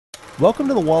Welcome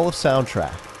to the Wall of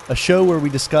Soundtrack, a show where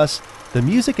we discuss the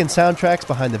music and soundtracks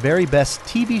behind the very best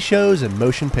TV shows and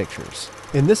motion pictures.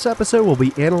 In this episode, we'll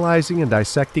be analyzing and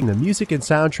dissecting the music and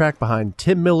soundtrack behind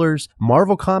Tim Miller's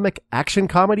Marvel comic action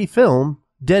comedy film,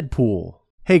 Deadpool.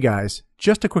 Hey guys,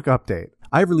 just a quick update.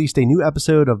 I released a new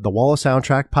episode of the Wall of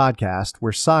Soundtrack podcast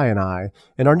where Cy and I,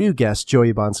 and our new guest,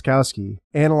 Joey Bonskowski,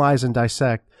 analyze and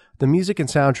dissect the music and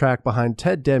soundtrack behind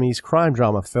Ted Demme's crime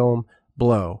drama film,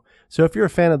 Blow. So if you're a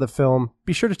fan of the film,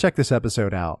 be sure to check this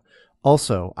episode out.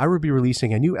 Also, I will be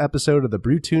releasing a new episode of the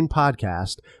Brewtune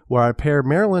podcast where I pair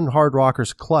Maryland hard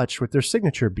rockers Clutch with their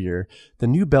signature beer, the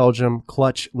New Belgium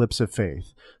Clutch Lips of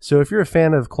Faith. So if you're a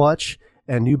fan of Clutch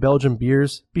and New Belgium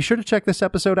beers, be sure to check this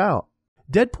episode out.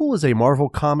 Deadpool is a Marvel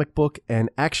comic book and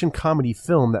action comedy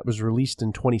film that was released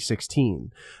in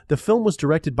 2016. The film was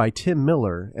directed by Tim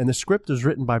Miller, and the script was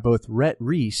written by both Rhett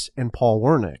Reese and Paul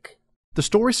Wernick. The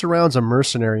story surrounds a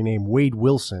mercenary named Wade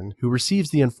Wilson who receives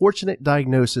the unfortunate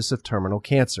diagnosis of terminal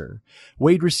cancer.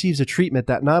 Wade receives a treatment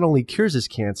that not only cures his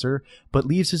cancer, but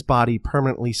leaves his body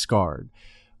permanently scarred.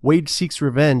 Wade seeks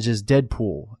revenge as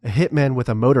Deadpool, a hitman with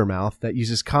a motor mouth that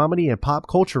uses comedy and pop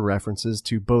culture references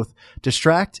to both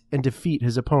distract and defeat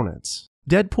his opponents.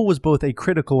 Deadpool was both a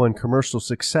critical and commercial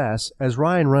success as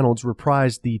Ryan Reynolds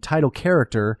reprised the title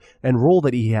character and role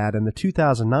that he had in the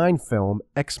 2009 film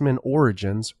X-Men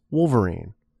Origins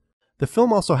Wolverine. The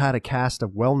film also had a cast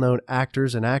of well-known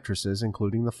actors and actresses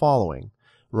including the following: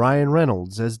 Ryan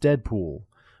Reynolds as Deadpool,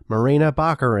 Morena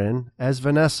Baccarin as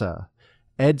Vanessa,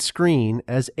 Ed Skrein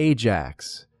as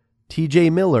Ajax,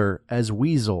 T.J. Miller as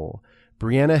Weasel,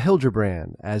 Brianna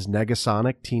Hildebrand as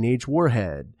Negasonic Teenage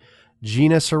Warhead,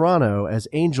 Gina Serrano as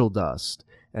Angel Dust,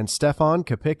 and Stefan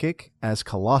Kapicic as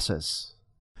Colossus.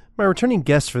 My returning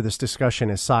guest for this discussion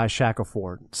is Cy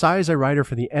Shackelford. Cy is a writer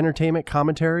for the entertainment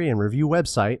commentary and review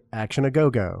website Action A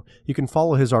Go Go. You can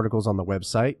follow his articles on the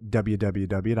website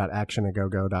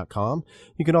www.actionagogo.com.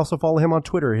 You can also follow him on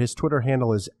Twitter. His Twitter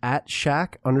handle is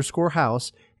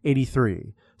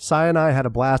 @Shack_House83. Cy and I had a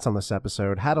blast on this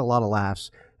episode, had a lot of laughs,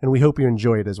 and we hope you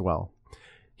enjoy it as well.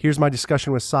 Here's my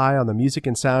discussion with Cy on the music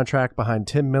and soundtrack behind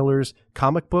Tim Miller's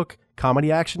comic book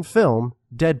comedy action film,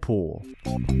 Deadpool.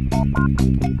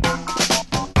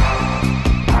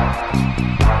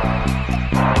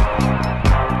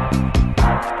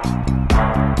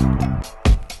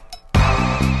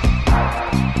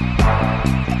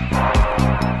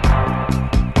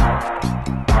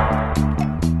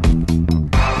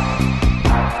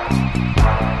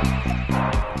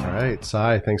 All right,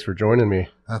 Cy, thanks for joining me.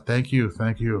 Thank you.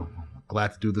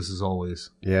 Glad to do this as always.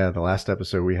 Yeah, the last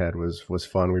episode we had was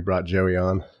fun. We brought Joey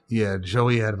on. Yeah,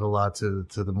 Joey added a lot to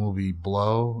the movie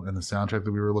Blow and the soundtrack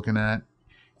that we were looking at.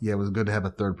 Yeah, it was good to have a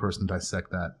third person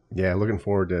dissect that. Yeah, looking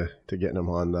forward to getting him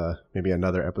on maybe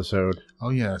another episode. Oh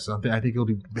yeah, so I think he'll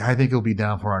be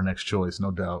down for our next choice,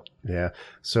 no doubt. Yeah.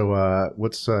 So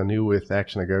what's new with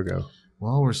Action A Go Go?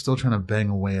 Well, we're still trying to bang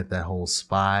away at that whole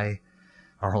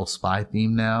our whole spy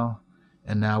theme now,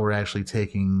 and now we're actually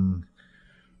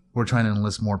we're trying to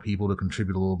enlist more people to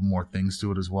contribute a little more things to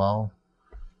it as well.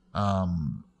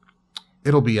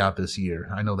 It'll be out this year.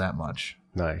 I know that much.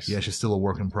 Nice. Yeah, it's just still a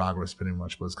work in progress pretty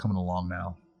much, but it's coming along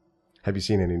now. Have you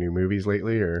seen any new movies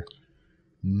lately, or?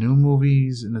 New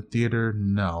movies in the theater?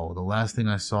 No. The last thing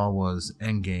I saw was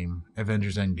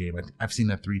Avengers Endgame. I've seen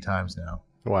that 3 times now.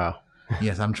 Wow.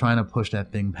 Yes, I'm trying to push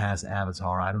that thing past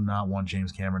Avatar. I do not want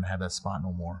James Cameron to have that spot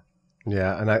no more.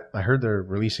 Yeah, and I heard they're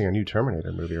releasing a new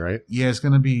Terminator movie, right? Yeah,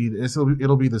 it'll be the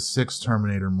 6th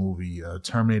Terminator movie,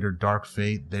 Terminator Dark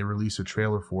Fate. They released a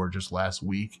trailer for it just last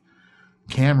week.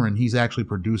 Cameron, he's actually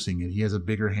producing it. He has a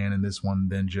bigger hand in this one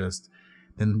than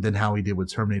how he did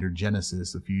with Terminator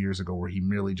Genesis a few years ago, where he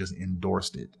merely just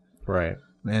endorsed it. Right.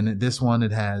 And this one,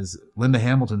 it has Linda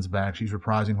Hamilton's back. She's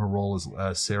reprising her role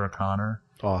as Sarah Connor.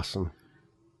 Awesome.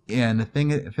 And the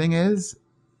thing is,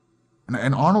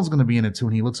 and Arnold's going to be in it too,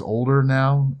 and he looks older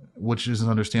now, which isn't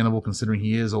understandable considering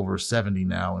he is over 70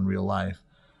 now in real life.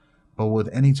 But with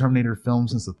any Terminator film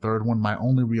since the 3rd one, my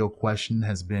only real question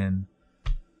has been,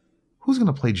 who's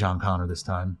going to play John Connor this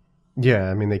time? Yeah,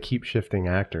 I mean, they keep shifting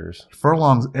actors.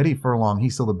 Eddie Furlong,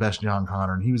 he's still the best John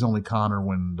Connor, and he was only Connor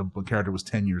when the character was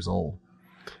 10 years old.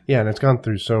 Yeah, and it's gone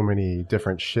through so many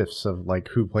different shifts of like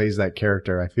who plays that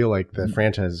character. I feel like the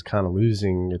franchise is kind of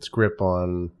losing its grip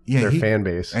on their fan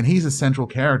base. And he's a central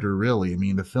character, really. I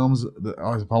mean, the films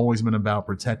have always been about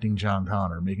protecting John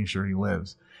Connor, making sure he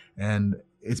lives. And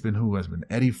it's been who has been?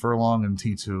 Eddie Furlong in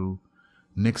T2,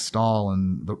 Nick Stahl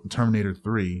in Terminator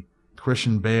 3,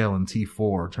 Christian Bale in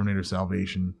T4, Terminator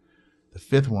Salvation. The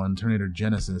 5th one, Terminator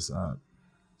Genesis,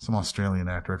 Some Australian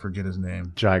actor. I forget his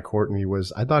name. Jai Courtney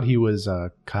was. I thought he was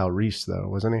Kyle Reese though,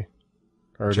 wasn't he?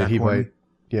 Or Jack did he Courtney? play?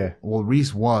 Yeah. Well,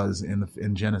 Reese was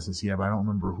in Genesis, yeah, but I don't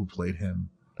remember who played him.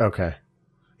 Okay.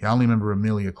 Yeah, I only remember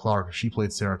Amelia Clark. She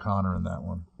played Sarah Connor in that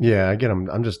one. Yeah, I get him.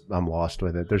 I'm lost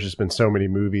with it. There's just been so many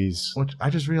movies. Which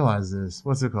I just realized this.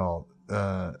 What's it called?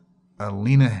 Lena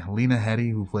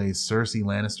Headey, who plays Cersei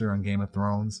Lannister on Game of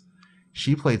Thrones.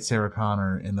 She played Sarah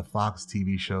Connor in the Fox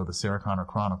TV show, The Sarah Connor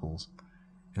Chronicles.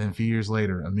 And then a few years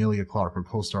later, Amelia Clark, her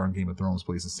co-star in Game of Thrones,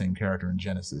 plays the same character in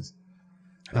Genesis.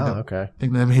 Okay. I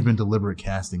think that may have been deliberate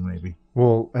casting, maybe.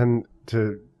 Well, and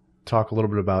to talk a little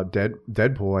bit about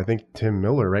Deadpool, I think Tim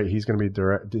Miller, right? He's going to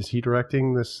be is he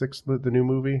directing the new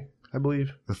movie? I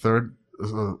believe The third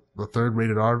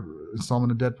rated R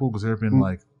installment of Deadpool, because there have been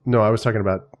like. No, I was talking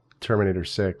about Terminator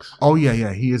 6. Oh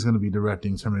yeah, he is going to be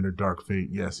directing Terminator Dark Fate.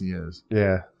 Yes, he is.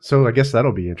 Yeah, so I guess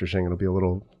that'll be interesting. It'll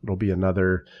be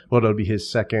another. Well, it'll be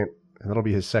his second. That'll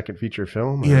be his second feature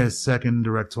film. Or? Yeah, his second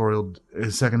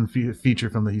feature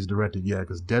film that he's directed. Yeah,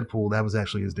 because Deadpool, that was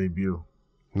actually his debut.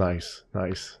 Nice.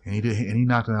 And he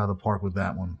knocked it out of the park with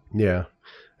that one. Yeah,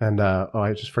 and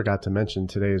I just forgot to mention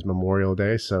today is Memorial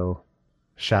Day, so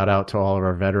shout out to all of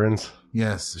our veterans.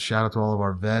 Yes, shout out to all of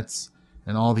our vets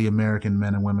and all the American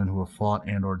men and women who have fought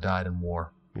and or died in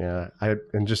war. Yeah,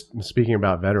 and just speaking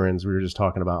about veterans, we were just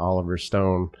talking about Oliver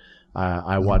Stone.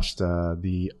 I watched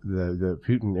the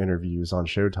Putin interviews on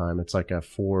Showtime. It's like a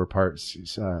four-part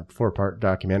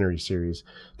documentary series.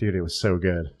 Dude, it was so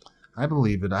good. I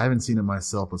believe it. I haven't seen it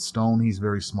myself, but Stone, he's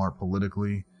very smart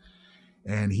politically,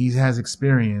 and he has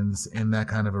experience in that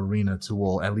kind of arena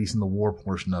at least in the war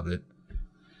portion of it,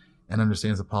 and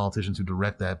understands the politicians who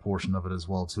direct that portion of it as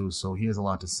well too. So he has a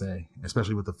lot to say,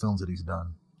 especially with the films that he's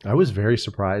done. I was very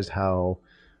surprised how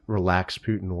relaxed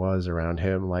Putin was around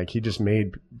him. Like, he just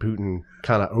made Putin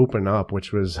kind of open up,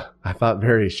 which was, I thought,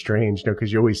 very strange.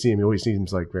 Because you always see him, he always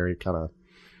seems like very kind of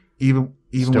even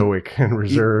stoic and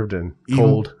reserved and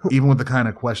cold. Even with the kind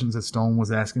of questions that Stone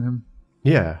was asking him.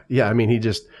 Yeah. I mean,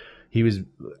 he was,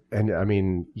 and I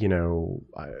mean,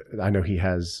 I know he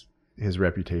has his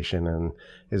reputation and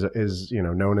is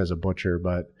known as a butcher,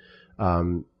 but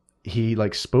he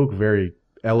like spoke very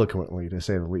eloquently, to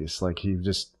say the least. Like,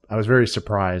 I was very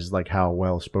surprised like how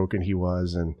well spoken he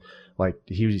was, and like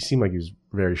he seemed like he was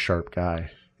a very sharp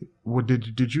guy. What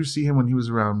did you see him when he was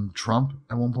around Trump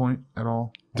at one point at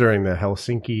all? During the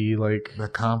Helsinki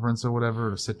that conference or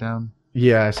whatever, to sit down?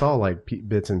 Yeah, I saw like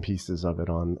bits and pieces of it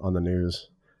on the news.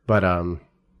 But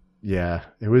yeah,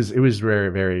 it was very,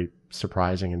 very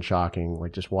surprising and shocking,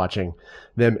 like just watching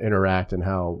them interact and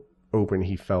how open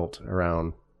he felt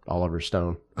around Oliver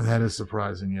Stone. That is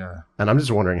surprising, yeah. And I'm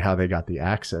just wondering how they got the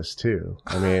access too.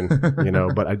 I mean,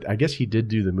 but I guess he did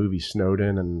do the movie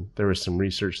Snowden, and there was some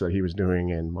research that he was doing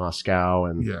in Moscow.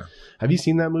 And yeah. Have you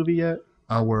seen that movie yet?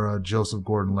 Where Joseph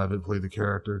Gordon-Levitt played the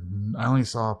character. I only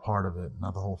saw a part of it,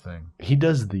 not the whole thing. He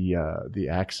does the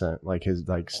accent, like his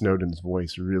Snowden's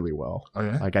voice, really well. Oh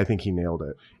yeah, like I think he nailed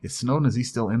it. Is Snowden? Is he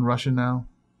still in Russia now?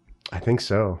 I think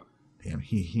so. Damn,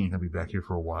 he ain't gonna be back here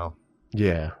for a while.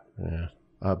 Yeah.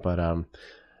 But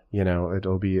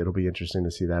it'll be interesting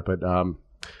to see that. But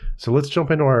so let's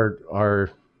jump into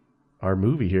our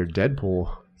movie here,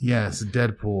 Deadpool. Yes,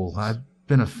 Deadpool. I've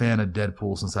been a fan of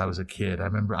Deadpool since I was a kid. I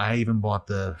remember I even got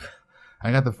the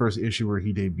first issue where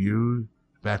he debuted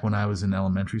back when I was in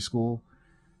elementary school.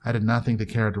 I did not think the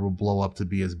character would blow up to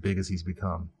be as big as he's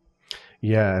become.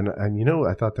 Yeah, and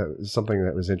I thought that was something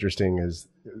that was interesting is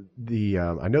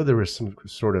I know there was some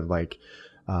sort of like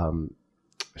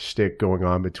shtick going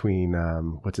on between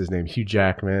what's his name, Hugh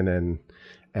Jackman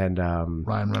and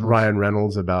Ryan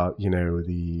Reynolds about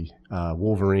the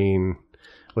Wolverine.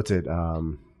 What's it?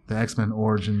 The X-Men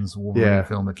Origins Wolverine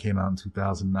film that came out in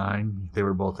 2009. They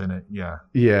were both in it. Yeah.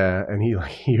 Yeah, and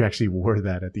he actually wore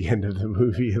that at the end of the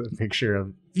movie, the picture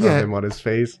of him on his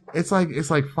face. It's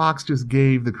like Fox just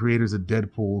gave the creators of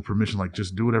Deadpool permission, like,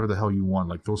 just do whatever the hell you want,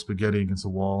 like throw spaghetti against the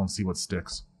wall and see what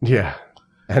sticks. Yeah.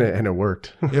 And it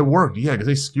worked. It worked, yeah, because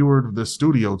they skewered the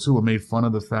studio too and made fun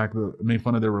of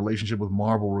their relationship with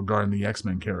Marvel regarding the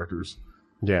X-Men characters.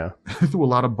 Yeah. They threw a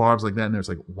lot of barbs like that in there. It's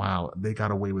like, wow, they got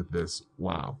away with this.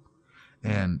 Wow.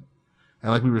 And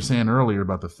like we were saying earlier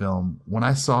about the film, when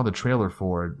I saw the trailer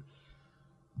for it,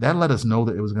 that let us know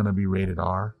that it was going to be rated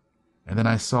R. And then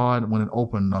I saw it when it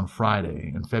opened on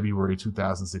Friday in February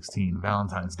 2016,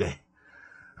 Valentine's Day.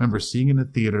 I remember seeing it in the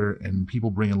theater and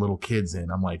people bringing little kids in.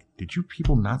 I'm like, did you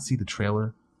people not see the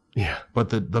trailer? Yeah.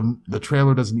 But the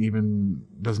trailer doesn't even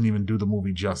do the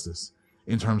movie justice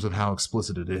in terms of how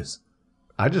explicit it is.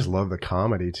 I just love the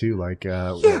comedy too. Like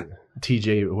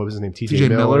TJ, what was his name? TJ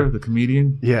Miller, the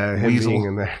comedian. Yeah, him Weasel. being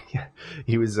in there. Yeah,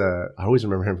 he was. I always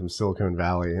remember him from Silicon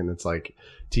Valley, and it's like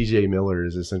TJ Miller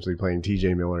is essentially playing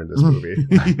TJ Miller in this movie.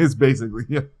 He is basically,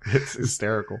 yeah. It's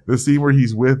hysterical. The scene where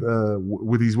he's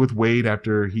with Wade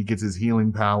after he gets his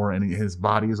healing power and his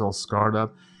body is all scarred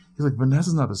up. He's like,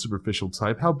 Vanessa's not the superficial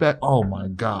type. How bad? Oh my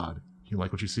God! You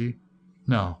like what you see?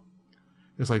 No,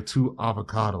 it's like two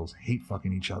avocados hate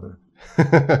fucking each other.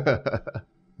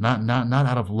 Not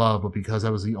out of love, but because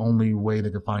that was the only way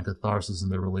they could find catharsis in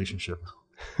their relationship.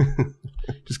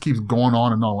 Just keeps going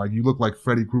on and on. Like, you look like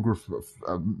Freddy Krueger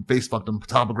face fucked a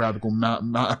topographical map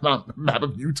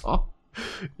of Utah.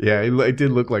 Yeah, it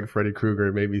did look like Freddy Krueger.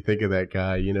 It made me think of that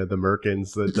guy, you know, the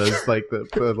Merkins that does like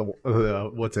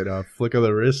the what's it, flick of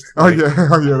the wrist? Oh, yeah,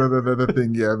 the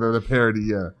thing, yeah, the parody,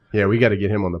 yeah. Yeah, we got to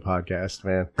get him on the podcast,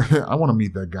 man. I want to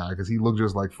meet that guy because he looked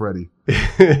just like Freddy.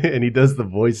 And he does the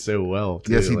voice so well,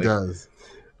 too. Yes, he does.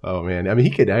 Oh, man. I mean,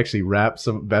 he could actually rap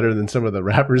better than some of the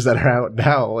rappers that are out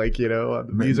now, like, you know, on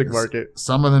the music market.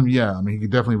 Some of them, yeah. I mean, he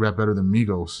could definitely rap better than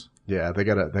Migos. Yeah, they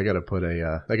gotta put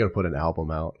an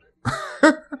album out.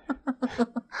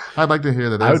 I'd like to hear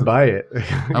that. I would buy it.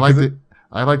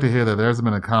 I'd like to hear that there hasn't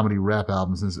been a comedy rap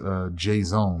album since Jay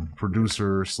Zone,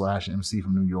 producer / MC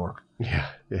from New York.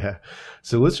 Yeah.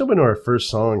 So let's jump into our first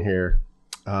song here.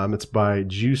 It's by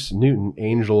Juice Newton,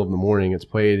 Angel of the Morning. It's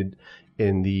played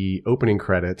in the opening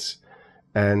credits.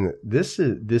 And this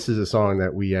is a song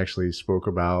that we actually spoke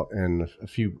about in a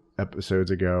few episodes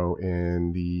ago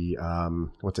in the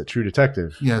True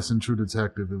Detective. Yes, in True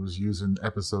Detective, it was used in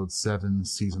episode 7,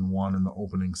 season 1, in the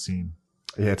opening scene.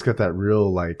 Yeah, it's got that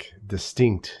real like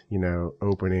distinct, you know,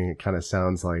 opening. It kind of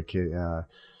sounds like it,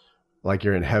 like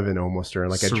you're in heaven almost, or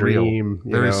like surreal. A dream.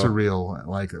 Very surreal,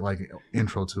 like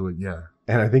intro to it. Yeah.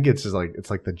 And I think it's just like, it's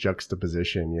like the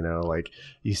juxtaposition, you know, like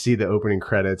you see the opening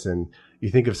credits and you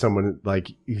think of someone, like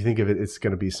you think of it's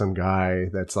going to be some guy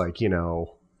that's like, you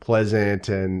know, pleasant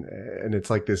and it's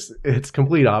like this, it's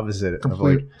complete opposite.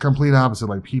 Complete opposite.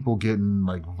 Like people getting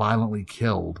like violently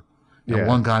killed. And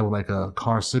one guy with like a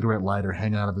car cigarette lighter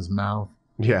hanging out of his mouth.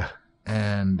 Yeah.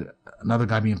 And another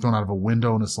guy being thrown out of a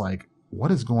window. And it's like,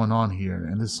 what is going on here?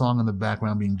 And this song in the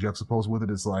background being juxtaposed with it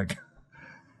is like,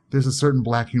 there's a certain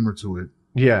black humor to it.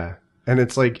 Yeah. And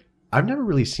it's like, I've never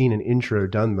really seen an intro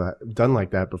done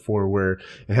like that before, where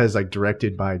it has like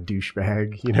directed by a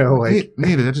douchebag, you know, like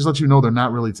neither. That just lets you know they're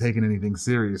not really taking anything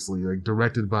seriously. Like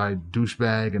directed by a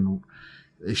douchebag, and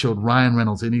they showed Ryan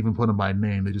Reynolds. They didn't even put him by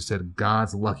name. They just said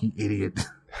God's lucky idiot.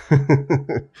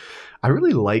 I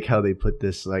really like how they put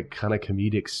this like kind of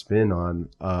comedic spin on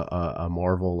a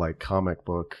Marvel like comic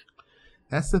book.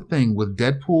 That's the thing with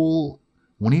Deadpool.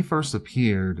 When he first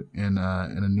appeared in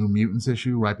a New Mutants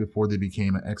issue, right before they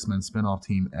became an X-Men spinoff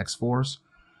team, X-Force,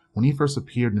 when he first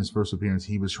appeared in his first appearance,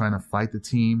 he was trying to fight the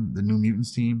team, the New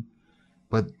Mutants team,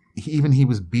 but he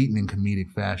was beaten in comedic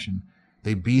fashion.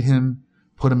 They beat him,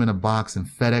 put him in a box, and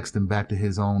FedExed him back to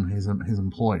his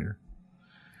employer.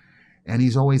 And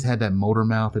he's always had that motor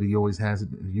mouth that he always has,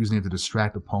 using it to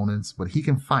distract opponents. But he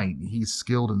can fight. He's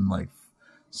skilled in like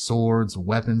swords,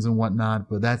 weapons, and whatnot.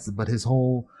 But his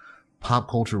whole pop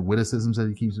culture witticisms that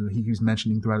he keeps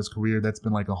mentioning throughout his career, that's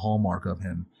been like a hallmark of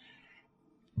him.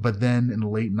 But then in the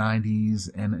late 90s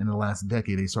and in the last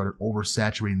decade, they started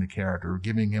oversaturating the character,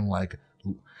 giving him like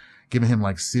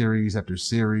series after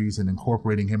series and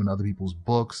incorporating him in other people's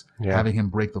books, having him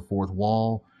break the fourth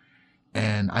wall.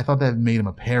 And I thought that made him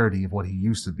a parody of what he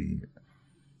used to be.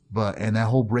 And that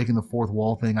whole breaking the fourth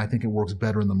wall thing, I think it works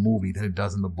better in the movie than it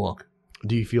does in the book.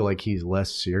 Do you feel like he's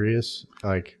less serious?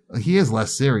 Like he is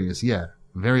less serious, yeah.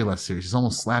 Very less serious. He's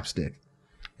almost slapstick.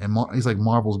 And he's like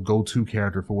Marvel's go-to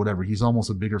character for whatever. He's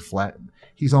almost a bigger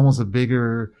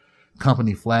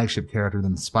company flagship character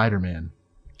than Spider-Man.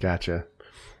 Gotcha.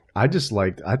 I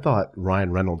thought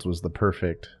Ryan Reynolds was the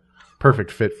perfect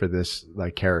fit for this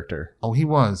like character. Oh, he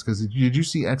was. Because did you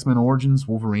see X-Men Origins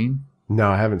Wolverine? No,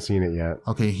 I haven't seen it yet.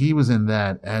 Okay, he was in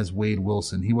that as Wade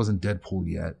Wilson. He wasn't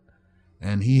Deadpool yet.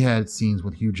 And he had scenes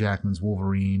with Hugh Jackman's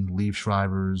Wolverine, Liev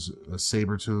Schreiber's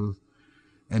Sabretooth.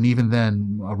 And even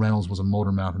then, Reynolds was a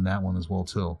motor mouth in that one as well,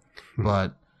 too.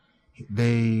 But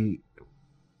when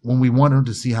we wanted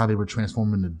to see how they would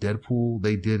transform into Deadpool,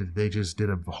 they just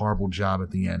did a horrible job at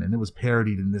the end. And it was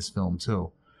parodied in this film,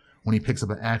 too. When he picks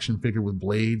up an action figure with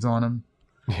blades on him.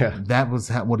 Yeah. That was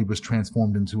what he was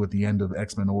transformed into at the end of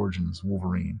X-Men Origins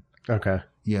Wolverine. Okay.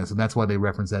 Yeah, so that's why they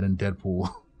reference that in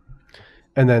Deadpool.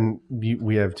 And then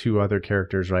we have two other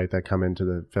characters, right, that come into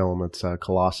the film. It's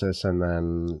Colossus and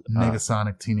then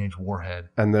Negasonic Teenage Warhead.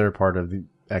 And they're part of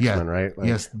X-Men, right? Like,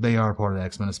 yes, they are part of the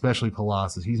X-Men, especially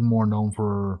Colossus. He's more known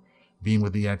for being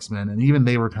with the X-Men, and even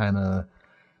they were kind of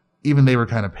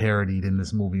parodied in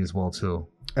this movie as well too.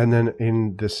 and then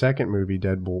in the second movie,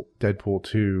 Deadpool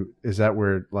 2, is that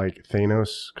where like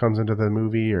Thanos comes into the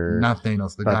movie, or Not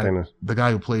Thanos. Thanos? The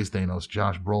guy who plays Thanos,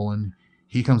 Josh Brolin,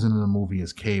 he comes into the movie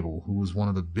as Cable, who was one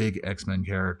of the big X-Men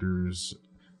characters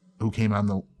who came out in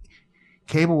the...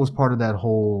 Cable was part of that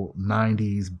whole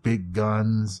 90s big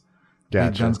guns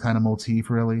kind of motif,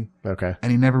 really. Okay.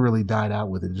 And he never really died out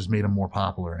with it. It just made him more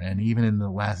popular. And even in the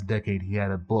last decade, he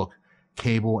had a book,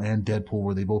 Cable and Deadpool,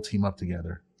 where they both team up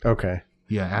together. Okay.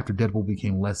 Yeah, after Deadpool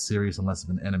became less serious and less of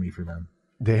an enemy for them.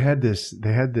 They had this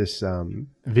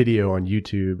video on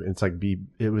YouTube. It's like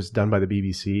it was done by the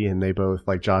BBC, and they both,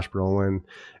 like Josh Brolin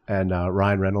and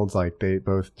Ryan Reynolds, like they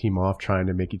both team off trying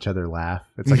to make each other laugh.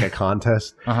 It's like a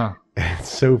contest. Uh-huh. It's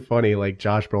so funny. Like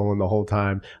Josh Brolin the whole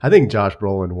time. I think Josh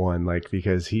Brolin won, like,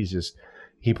 because he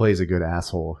plays a good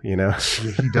asshole, you know?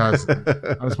 He does.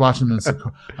 I was watching him in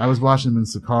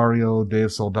Sicario, Day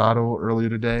of Soldado earlier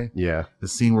today. Yeah. The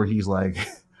scene where he's like,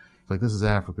 this is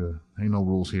Africa. Ain't no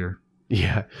rules here.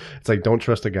 Yeah. It's like, don't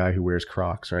trust a guy who wears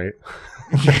Crocs, right?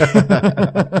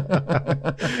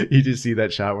 You just see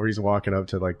that shot where he's walking up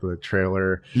to like the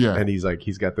trailer, and he's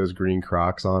got those green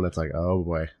Crocs on. It's like, oh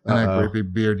boy. And that great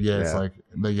big beard. Yeah, it's like,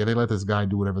 they let this guy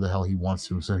do whatever the hell he wants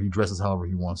to. So he dresses however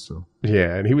he wants to.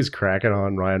 Yeah. And he was cracking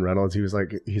on Ryan Reynolds. He's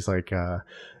like,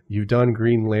 you've done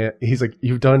Green Lantern.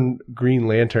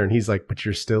 He's like, but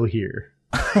you're still here.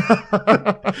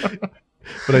 But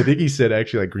I think he said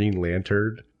actually like Green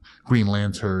Lantern. Green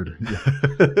Lantern. Yeah.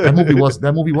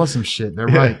 That movie was some shit. They're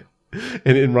right.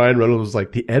 And Ryan Reynolds was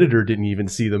like, the editor didn't even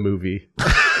see the movie.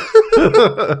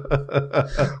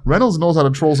 Reynolds knows how to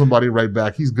troll somebody right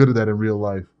back. He's good at that in real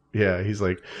life. Yeah, he's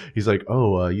like,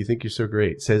 oh, you think you're so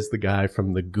great, says the guy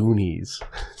from the Goonies.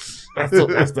 That's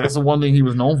the one thing he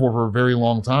was known for a very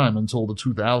long time until the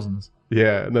 2000s.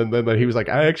 Yeah, and then he was like,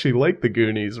 I actually like the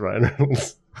Goonies, Ryan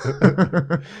Reynolds.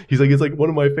 He's like, it's like one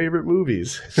of my favorite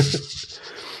movies.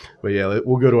 But yeah,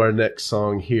 we'll go to our next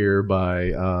song here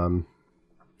by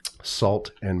Salt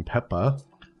and Pepper,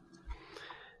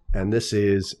 and this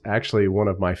is actually one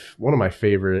of my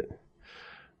favorite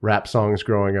rap songs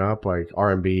growing up, like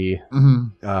R&B.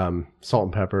 Mm-hmm. Salt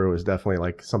and Pepper was definitely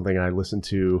like something I listened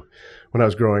to when I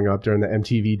was growing up during the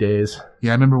MTV days.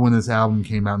 Yeah, I remember when this album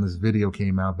came out and this video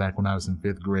came out back when I was in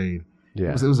 5th grade.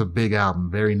 Yeah, it was a big album,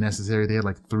 very necessary. They had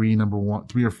like 3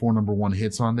 or 4 number one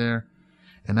hits on there,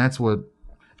 and that's what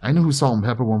I knew who Salt and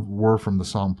Pepper were from the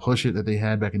song "Push It" that they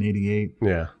had back in '88.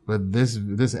 Yeah, but this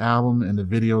album and the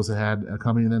videos that had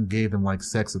accompanying them gave them like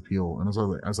sex appeal, and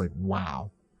I was like, wow,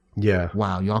 yeah,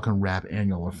 wow, y'all can rap and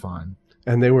y'all are fun.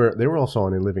 And they were also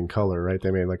on In Living Color, right?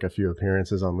 They made like a few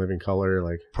appearances on Living Color,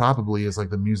 like probably as like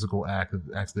the musical act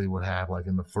they would have like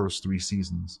in the first 3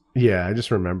 seasons. Yeah, I just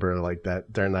remember like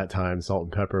that during that time, Salt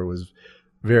and Pepper was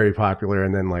very popular,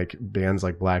 and then like bands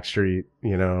like Blackstreet,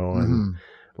 you know, and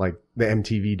like the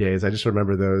MTV days. I just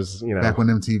remember those, you know, back when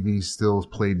MTV still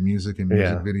played music and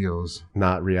music videos,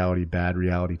 not bad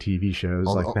reality TV shows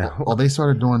like now. Well, they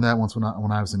started doing that once when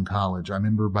I was in college. I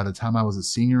remember by the time I was a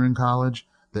senior in college,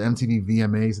 the MTV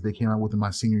VMAs that they came out with in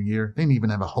my senior year, they didn't even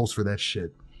have a host for that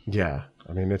shit. Yeah.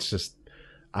 I mean, it's just,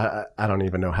 I don't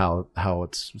even know how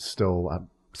it's still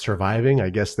surviving. I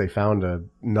guess they found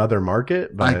another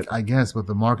market, but I guess, but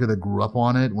the market that grew up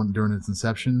on it during its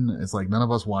inception, it's like none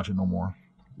of us watch it no more.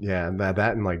 Yeah, and that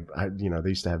and like they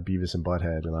used to have Beavis and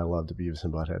Butthead, and I loved Beavis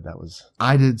and Butthead.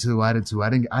 I did too. I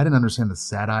didn't understand the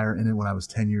satire in it when I was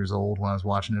 10 years old when I was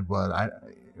watching it, but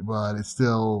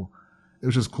it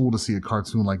was just cool to see a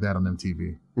cartoon like that on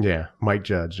MTV. Yeah, Mike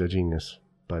Judge, a genius.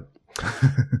 But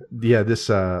yeah, this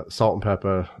Salt and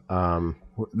Pepper,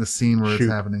 the scene where it's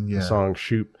happening, the song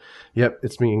 "Shoot," yep,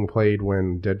 it's being played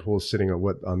when Deadpool's sitting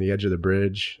on the edge of the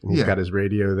bridge, and he's got his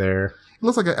radio there. It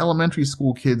looks like an elementary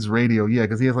school kid's radio,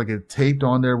 because he has like it taped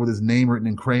on there with his name written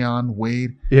in crayon,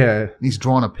 Wade. Yeah, and he's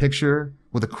drawing a picture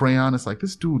with a crayon. It's like,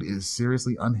 this dude is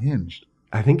seriously unhinged.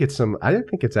 I think it's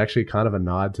actually kind of a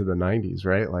nod to the 90s,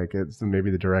 right? Like maybe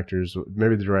the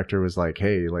director was like,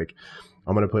 hey, like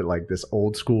I'm going to put like this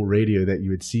old school radio that you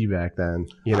would see back then,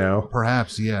 you know?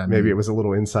 Perhaps, yeah. Maybe it was a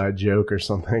little inside joke or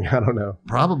something. I don't know.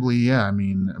 Probably, yeah. I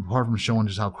mean, apart from showing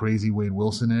just how crazy Wade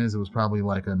Wilson is, it was probably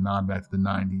like a nod back to the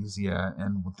 90s, yeah,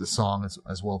 and with the song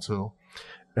as well, too.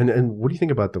 And what do you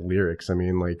think about the lyrics? I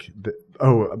mean, like,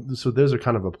 so those are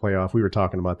kind of a playoff. We were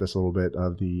talking about this a little bit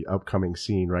of the upcoming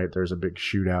scene, right? There's a big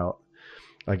shootout.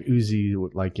 Like Uzi,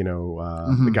 like, you know,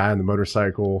 the guy on the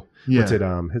motorcycle. Yeah. What's it?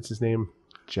 What's his name?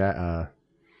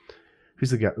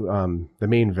 Who's the guy? The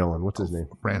main villain. What's his name?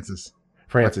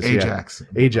 Francis, Ajax.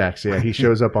 Yeah. Ajax, yeah. He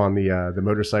shows up on the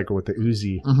motorcycle with the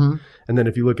Uzi. Mm-hmm. And then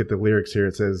if you look at the lyrics here,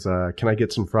 it says, can I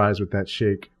get some fries with that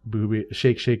shake, booby?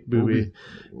 Shake, shake, booby.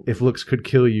 If looks could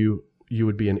kill you, you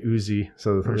would be an Uzi.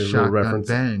 So there's a little reference.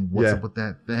 Bang. What's up with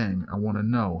that thing? I want to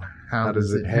know. How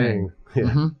does it hang? Yeah.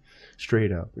 Mm-hmm.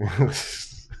 Straight up.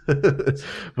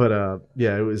 But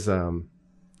yeah, it was...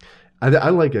 I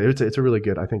like it. It's a really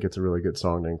good... I think it's a really good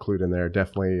song to include in there.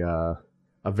 Definitely...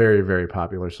 a very, very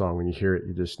popular song. When you hear it,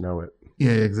 you just know it. Yeah,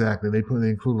 exactly. They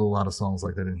included a lot of songs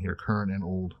like that in here, current and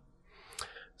old.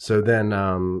 So then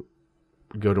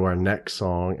go to our next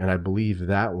song, and I believe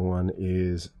that one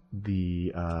is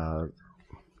the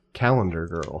Calendar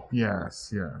Girl.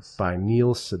 Yes. By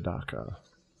Neil Sedaka.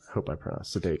 I hope I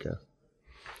pronounced Sedaka.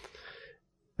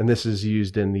 And this is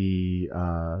used in the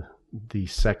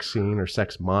sex scene or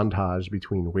sex montage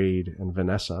between Wade and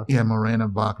Vanessa. Yeah, Morena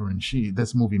Baccarin.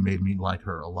 This movie made me like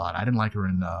her a lot. I didn't like her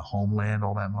in Homeland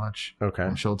all that much. Okay.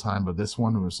 On Showtime, but this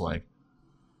one was like,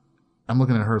 I'm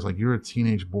looking at her as like, you're a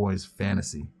teenage boy's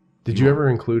fantasy. Did you ever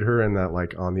include her in that,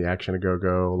 like, on the Action a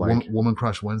Go-Go, like Woman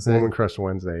Crush Wednesday? Woman Crush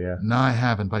Wednesday, yeah. No, I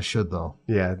haven't, but I should though.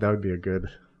 Yeah, that would be a good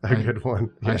one.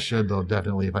 Yeah. I should though,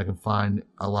 definitely, if I can find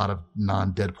a lot of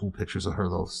non-Deadpool pictures of her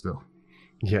though still.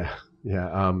 Yeah.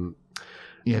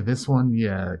 Yeah, this one,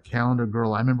 Calendar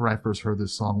Girl. I remember I first heard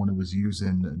this song when it was used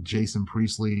in Jason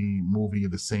Priestley movie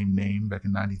of the same name back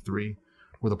in '93,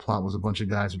 where the plot was a bunch of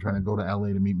guys who are trying to go to LA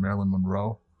to meet Marilyn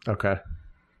Monroe. Okay.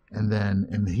 And then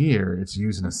in here, it's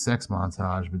used in a sex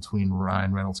montage between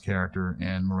Ryan Reynolds' character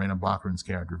and Morena Baccarin's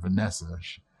character, Vanessa.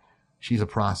 She's a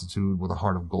prostitute with a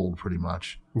heart of gold, pretty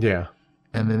much. Yeah.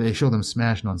 And then they show them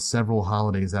smashing on several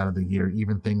holidays out of the year,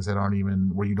 even things that aren't even,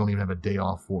 where you don't even have a day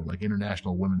off for, like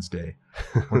International Women's Day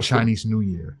or Chinese New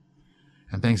Year.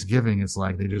 And Thanksgiving, it's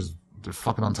like they're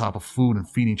fucking on top of food and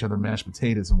feeding each other mashed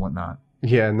potatoes and whatnot.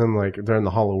 Yeah, and then like during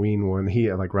the Halloween one,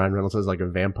 like Ryan Reynolds has like a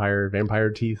vampire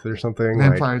teeth or something.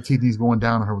 Vampire teeth, he's going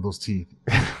down on her with those teeth.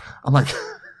 I'm like,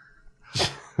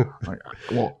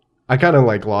 well, I kind of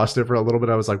like lost it for a little bit.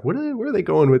 I was like, where are they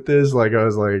going with this? Like, I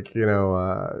was like,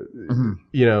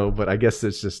 but I guess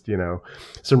it's just,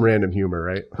 some random humor,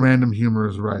 right? Random humor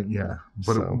is right. Yeah.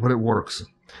 But it works.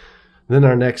 Then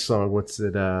our next song, what's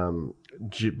it?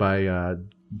 By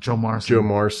Joe Marson. Joe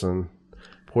Marson.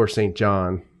 Poor St.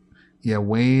 John. Yeah.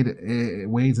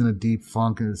 Wade's in a deep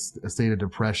funk, a state of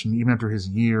depression. Even after his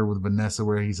year with Vanessa,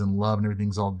 where he's in love and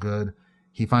everything's all good,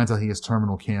 he finds out he has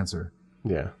terminal cancer.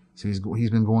 Yeah. So he's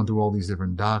been going through all these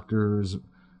different doctors,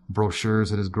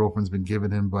 brochures that his girlfriend's been giving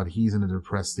him, but he's in a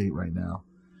depressed state right now.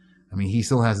 I mean, he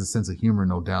still has a sense of humor,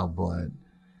 no doubt, but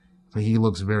he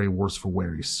looks very worse for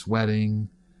wear. He's sweating.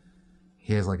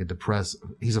 He has like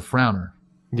he's a frowner.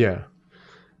 Yeah.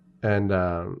 And,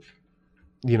 the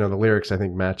lyrics, I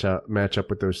think, match up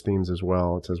with those themes as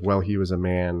well. It says, well, he was a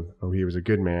man. Oh, he was a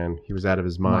good man. He was out of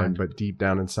his mind, but deep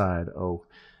down inside, oh,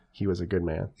 he was a good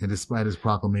man. And despite his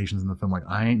proclamations in the film, like,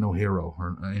 I ain't no hero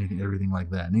or everything like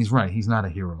that. And he's right. He's not a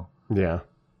hero. Yeah.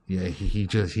 Yeah. He's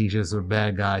just a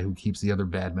bad guy who keeps the other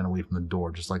bad men away from the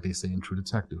door, just like they say in True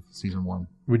Detective season 1.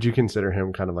 Would you consider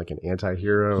him kind of like an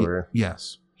anti-hero or?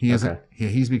 Yes. He is. Okay.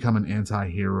 He's become an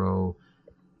anti-hero,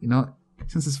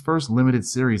 since his first limited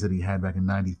series that he had back in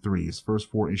 '93, his first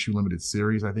 4-issue limited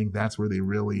series. I think that's where they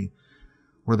really,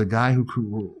 one of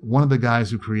the guys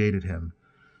who created him,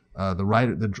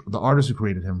 the artist who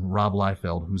created him, Rob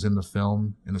Liefeld, who's in the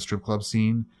film in the strip club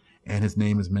scene, and his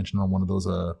name is mentioned on one of those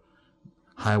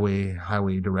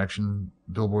highway direction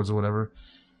billboards or whatever.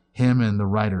 Him and the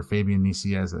writer Fabian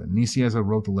Nicieza. Nicieza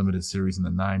wrote the limited series in the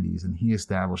 '90s, and he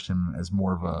established him as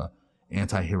more of a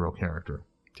anti-hero character.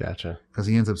 Gotcha. Because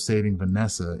he ends up saving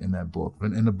Vanessa in that book.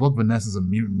 In the book, Vanessa's a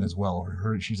mutant as well.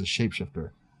 She's a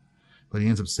shapeshifter, but he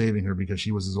ends up saving her because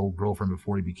she was his old girlfriend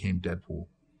before he became Deadpool.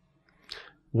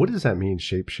 What does that mean,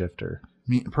 shapeshifter?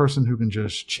 A person who can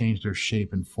just change their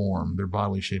shape and form, their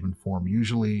bodily shape and form.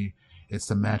 Usually it's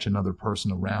to match another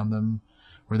person around them,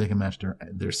 where they can match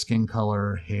their skin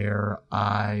color, hair,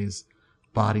 eyes,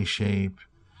 body shape,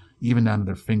 even down to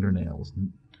their fingernails.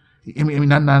 I mean,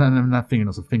 not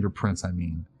fingernails, the fingerprints, I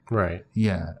mean. Right.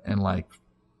 Yeah, and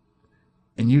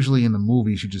usually in the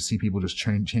movies, you just see people just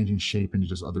changing shape into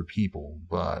just other people.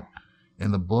 But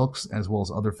in the books, as well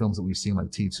as other films that we've seen like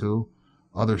T2,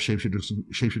 other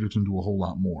shapeshifters can do a whole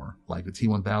lot more. Like the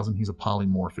T-1000, he's a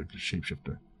polymorphic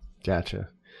shapeshifter. Gotcha.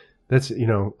 That's,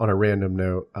 on a random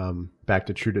note, back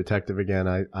to True Detective again,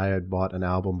 I had bought an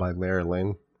album by Lara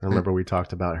Lynn. I remember we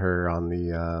talked about her on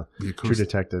the True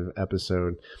Detective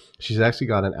episode. She's actually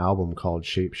got an album called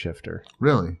Shapeshifter.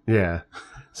 Really? Yeah.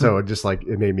 So it just like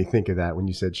it made me think of that when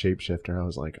you said Shapeshifter. I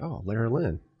was like, oh, Lara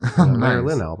Lynn, Lara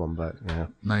Lynn album. But yeah,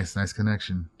 nice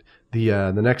connection.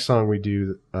 The next song we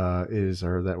do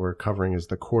that we're covering is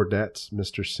the Chordettes,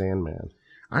 Mr. Sandman.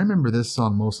 I remember this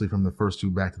song mostly from the first two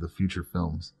Back to the Future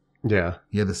films. Yeah,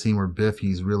 yeah. The scene where Biff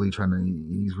he's really trying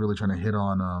to hit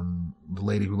on the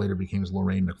lady who later became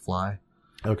Lorraine McFly.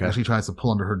 Okay, actually tries to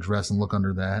pull under her dress and look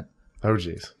under that. Oh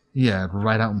jeez. Yeah,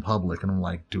 right out in public, and I'm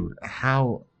like, dude,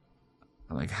 how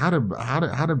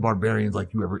did barbarians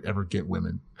like you ever get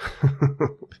women?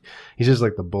 He's just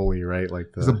like the bully, right?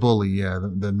 He's a bully, yeah.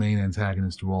 The main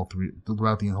antagonist throughout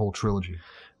the whole trilogy.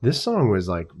 This song was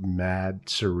like mad,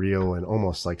 surreal, and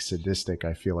almost like sadistic.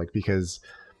 I feel like because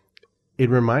it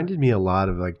reminded me a lot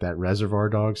of like that Reservoir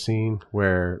Dogs scene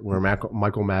where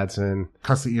Michael Madsen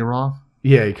cuts the ear off.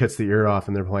 Yeah, he cuts the ear off,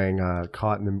 and they're playing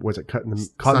caught in the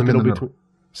middle between.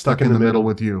 Stuck in the middle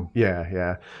with you.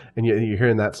 Yeah. And you're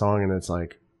hearing that song, and it's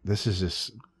like, this is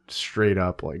just straight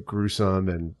up like gruesome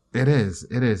and it is.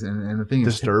 And the thing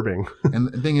disturbing. And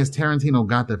the thing is, Tarantino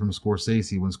got that from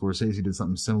Scorsese when Scorsese did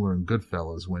something similar in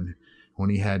Goodfellas when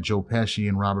he had Joe Pesci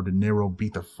and Robert De Niro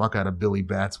beat the fuck out of Billy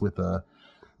Bats with a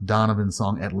Donovan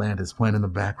song Atlantis playing in the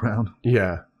background.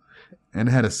 Yeah. And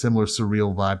it had a similar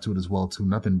surreal vibe to it as well too.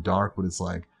 Nothing dark, but it's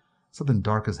like something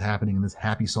dark is happening and this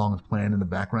happy song is playing in the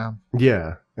background.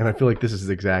 Yeah. And I feel like this is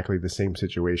exactly the same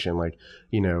situation. Like,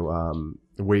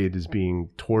 Wade is being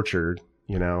tortured,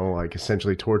 like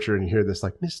essentially tortured. And you hear this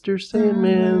like, Mr.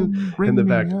 Sandman in the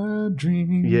back. A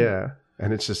dream. Yeah.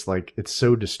 And it's just like, it's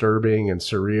so disturbing and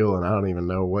surreal. And I don't even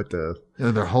know what to. Yeah,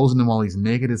 they're hosing him while he's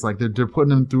naked. It's like they're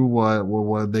putting him through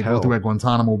what they go through at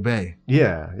Guantanamo Bay.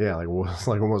 Yeah. Like it's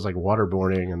like almost like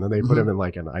waterboarding. And then they put him in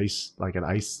like an ice,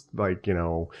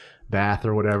 bath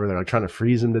or whatever. They're like trying to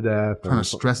freeze him to death. Trying to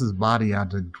stress his body out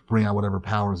to bring out whatever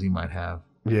powers he might have.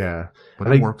 Yeah.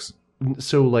 But it works.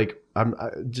 So like, I'm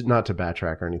not to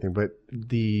backtrack or anything, but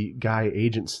the guy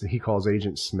he calls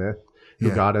Agent Smith,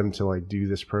 who got him to like do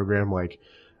this program, like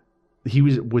he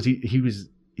was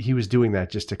doing that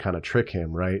just to kind of trick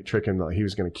him, right? Trick him that he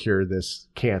was going to cure this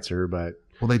cancer, but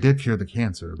they did cure the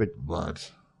cancer,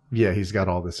 but yeah, he's got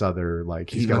all this other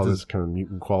he's got all this kind of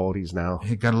mutant qualities now.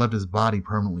 He got left his body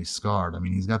permanently scarred. I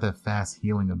mean, he's got that fast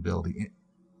healing ability.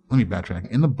 Let me backtrack.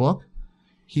 In the book,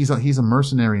 he's a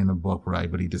mercenary in the book,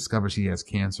 right? But he discovers he has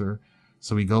cancer,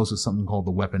 so he goes to something called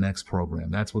the Weapon X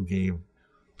program. That's what gave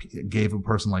a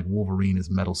person like Wolverine his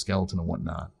metal skeleton and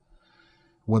whatnot.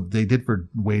 What they did for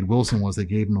Wade Wilson was they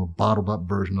gave him a bottled up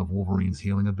version of Wolverine's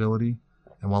healing ability,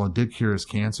 and while it did cure his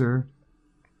cancer,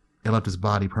 it left his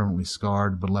body permanently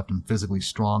scarred, but left him physically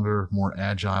stronger, more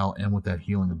agile, and with that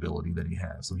healing ability that he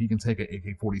has. So he can take an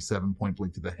AK-47 point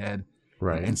blank to the head,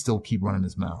 right, and still keep running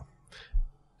his mouth.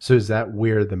 So is that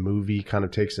where the movie kind of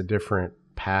takes a different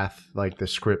path? Like the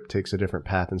script takes a different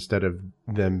path instead of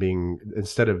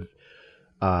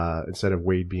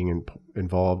Wade being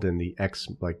involved in the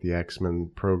X-Men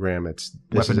program. It's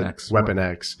Weapon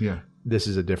X. Yeah, this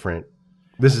is a different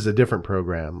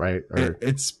program, right?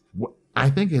 I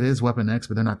think it is Weapon X,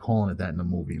 but they're not calling it that in the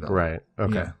movie, though. Right.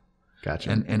 Okay. Yeah. Gotcha.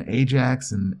 And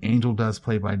Ajax and Angel Dust,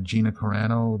 played by Gina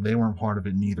Carano, they weren't part of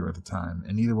it neither at the time,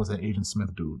 and neither was that Agent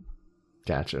Smith dude.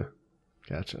 Gotcha.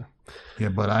 Yeah,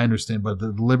 but I understand. But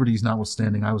the liberties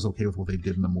notwithstanding, I was okay with what they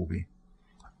did in the movie.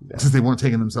 Yeah. Since they weren't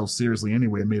taking themselves seriously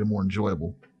anyway, it made it more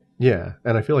enjoyable. Yeah,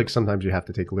 and I feel like sometimes you have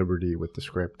to take liberty with the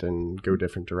script and go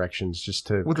different directions just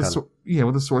to with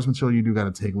the source material, you do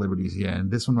got to take liberties. Yeah, and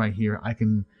this one right here,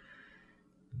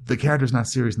 the character's not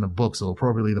serious in the book, so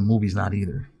appropriately the movie's not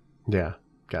either. Yeah,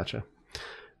 gotcha.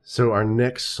 So our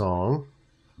next song,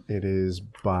 it is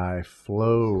by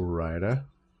Flo Rida,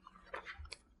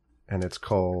 and it's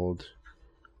called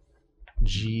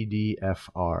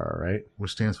GDFR, right?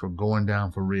 Which stands for Going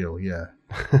Down for Real, yeah.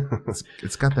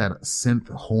 It's got that synth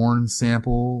horn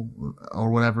sample or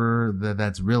whatever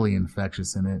that's really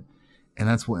infectious in it. And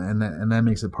that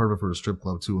makes it perfect for a strip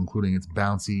club too, including its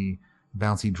bouncy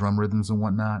drum rhythms and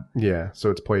whatnot. Yeah, so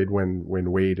it's played when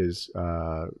Wade is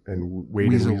and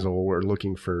Wade and Weasel were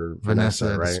looking for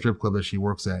Vanessa, at right? The strip club that she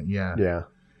works at. Yeah. Yeah.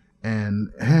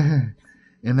 And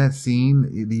in that scene,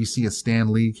 you see a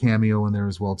Stan Lee cameo in there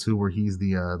as well too, where he's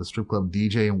the strip club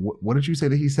DJ. And what did you say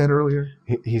that he said earlier?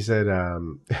 He said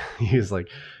he was like,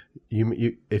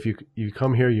 if you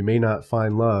come here, you may not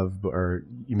find love, or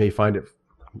you may find it.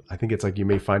 I think it's like you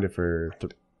may find it for.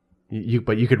 But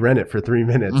you could rent it for 3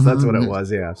 minutes. Mm-hmm. That's what it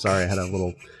was. Yeah. Sorry. I had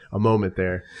a moment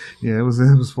there. Yeah. It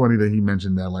was funny that he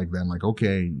mentioned that like that. I'm like,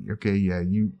 okay. Yeah.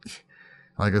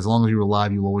 Like, as long as you're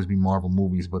alive, you'll always be Marvel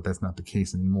movies, but that's not the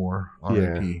case anymore.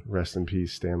 R.I.P. Yeah, rest in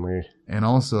peace, Stan Lee. And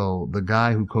also, the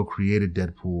guy who co-created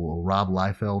Deadpool, Rob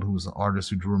Liefeld, who was the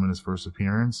artist who drew him in his first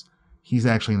appearance, he's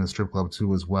actually in the strip club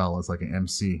too as well as like an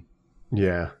MC.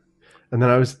 Yeah. And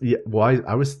then I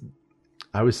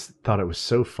thought it was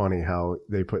so funny how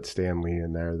they put Stan Lee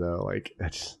in there though. Like,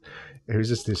 it was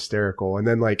just hysterical. And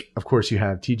then, like, of course you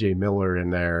have TJ Miller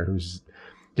in there who's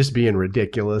just being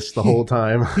ridiculous the whole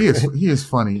time. He is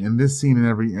funny in this scene and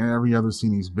every other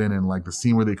scene he's been in. Like the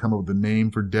scene where they come up with the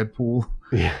name for Deadpool.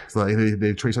 Yeah. It's like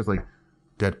they trace out like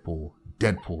Deadpool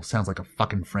sounds like a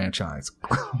fucking franchise.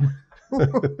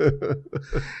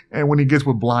 And when he gets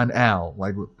with Blind Al,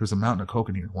 like, there's a mountain of coke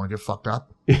in here. Want to get fucked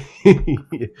up?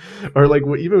 Or like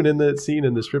even in that scene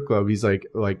in the strip club, he's like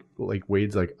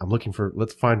Wade's like, I'm looking for,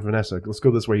 let's find Vanessa. Let's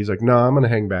go this way. He's like, no, I'm gonna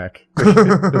hang back.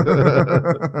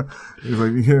 He's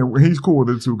like, yeah, he's cool with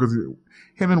it too because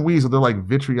him and Weasel, they're like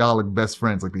vitriolic best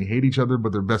friends. Like they hate each other,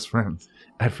 but they're best friends.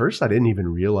 At first, I didn't even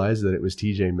realize that it was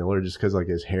TJ Miller just because like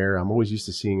his hair. I'm always used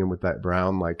to seeing him with that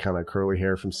brown, like kind of curly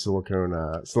hair from Silicon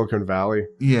Valley.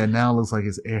 Yeah, now it looks like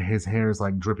his hair is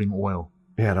like dripping oil.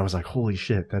 Yeah, and I was like, holy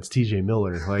shit, that's TJ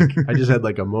Miller. Like, I just had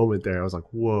like a moment there. I was like,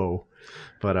 whoa.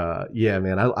 But yeah,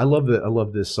 man, I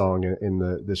love this song in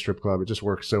the strip club. It just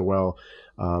works so well.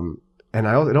 And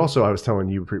I was telling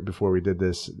you before we did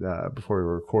this, before we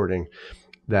were recording,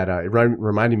 that it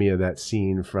reminded me of that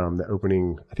scene from the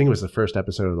opening. I think it was the first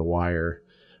episode of The Wire,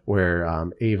 where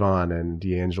Avon and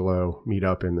D'Angelo meet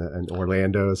up in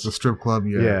Orlando's the strip club.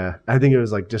 Yeah, I think it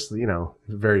was like just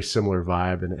very similar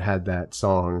vibe, and it had that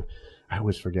song. I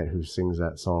always forget who sings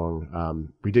that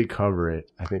song. We did cover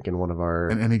it, I think, in one of our...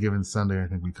 And Any Given Sunday, I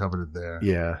think we covered it there.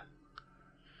 Yeah.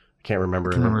 I can't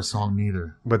remember. I can't remember a song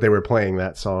neither. But they were playing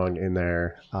that song in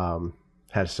there.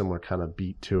 Had a similar kind of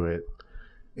beat to it.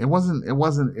 It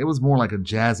was more like a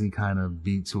jazzy kind of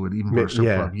beat to it, even for a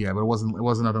strip club. Yeah, but it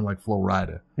wasn't nothing like Flo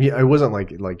Rida. Yeah, it wasn't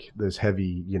like those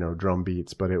heavy, drum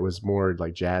beats, but it was more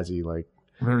like jazzy, like...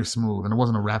 Very smooth. And it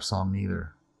wasn't a rap song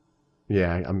neither.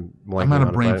 Yeah, I'm not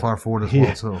a brain far forward as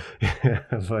well too. Yeah,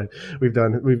 but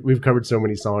we've covered so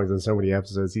many songs and so many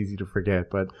episodes, it's easy to forget.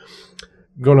 But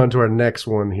going on to our next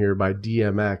one here by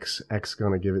DMX, X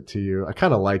Gonna Give It To You. I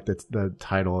kind of like the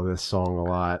title of this song a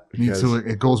lot. Me too.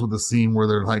 It goes with the scene where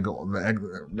they're like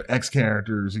the X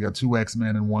characters. You got two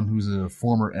X-Men and one who's a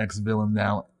former X-villain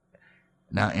now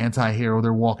anti-hero.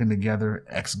 They're walking together.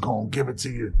 X gonna give it to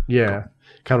you. Yeah,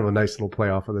 kind of a nice little play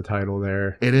off of the title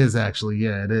there. It is actually.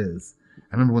 Yeah, it is.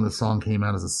 I remember when the song came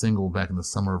out as a single back in the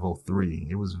summer of 2003.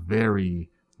 It was very,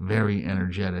 very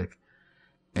energetic.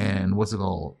 And what's it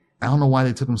called? I don't know why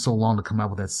they took them so long to come out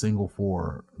with that single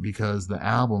for, because the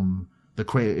album,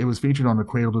 it was featured on the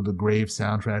Cradle to the Grave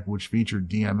soundtrack, which featured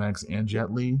DMX and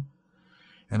Jet Li.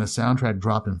 And the soundtrack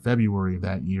dropped in February of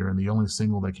that year, and the only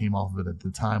single that came off of it at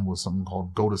the time was something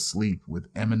called Go to Sleep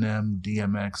with Eminem,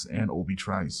 DMX, and Obi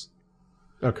Trice.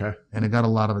 Okay. And it got a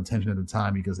lot of attention at the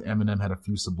time because Eminem had a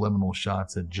few subliminal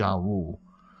shots at Ja Rule,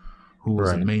 who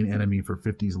was the main enemy for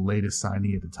 50's latest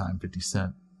signee at the time, 50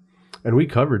 Cent. And we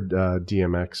covered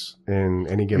DMX in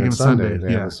Any Given Sunday.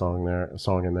 They had a song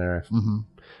in there.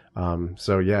 Mm-hmm.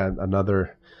 So yeah,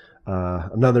 another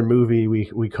movie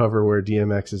we cover where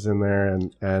DMX is in there,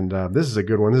 and this is a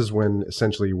good one. This is when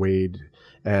essentially Wade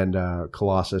and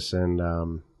Colossus and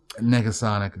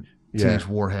Negasonic, Teenage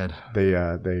Warhead.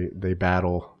 They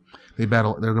battle.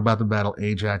 They're about to battle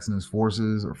Ajax and his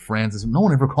forces, or Francis. No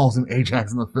one ever calls him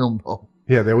Ajax in the film, though.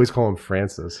 Yeah, they always call him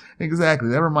Francis. Exactly.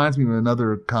 That reminds me of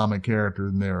another comic character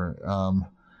in there.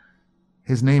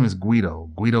 His name is Guido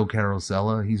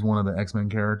Carosella. He's one of the X-Men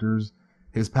characters.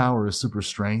 His power is super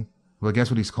strength. But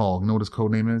guess what he's called? You know what his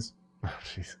code name is? Oh,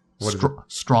 jeez.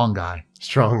 Strong Guy.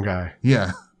 Strong Guy.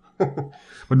 Yeah.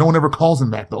 But no one ever calls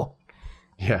him that, though.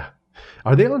 Yeah.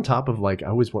 Are they on top of when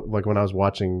I was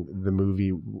watching the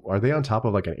movie, are they on top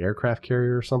of like an aircraft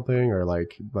carrier or something, or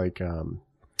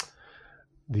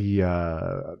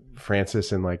the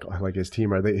Francis and like his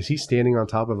team, is he standing on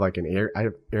top of like an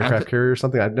aircraft carrier or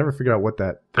something? I never figured out what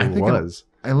that thing was.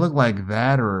 It looked like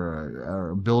that,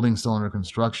 or a building still under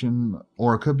construction,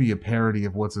 or it could be a parody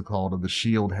of what's it called, of the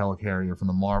SHIELD helicarrier from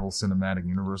the Marvel Cinematic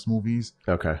Universe movies.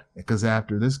 Okay. Because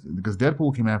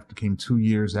Deadpool came 2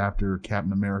 years after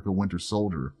Captain America: Winter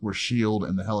Soldier, where SHIELD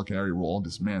and the helicarrier were all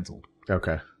dismantled.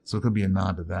 Okay. So it could be a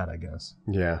nod to that, I guess.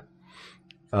 Yeah.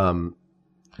 And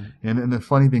the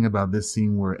funny thing about this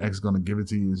scene where X Gonna Give It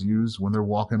To You is used, when they're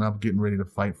walking up getting ready to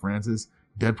fight Francis,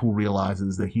 Deadpool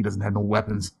realizes that he doesn't have no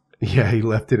weapons. Yeah, he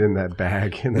left it in that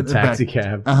bag in the taxi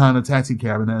cab. In the taxi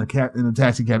cab, and then the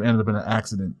taxi cab ended up in an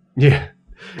accident. Yeah.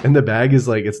 And the bag is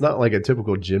like, it's not like a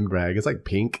typical gym bag. It's like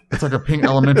pink. It's like a pink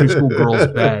elementary school girl's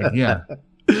bag. Yeah.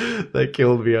 That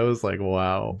killed me. I was like,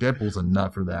 wow. Deadpool's a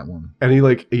nut for that one. And he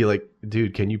like,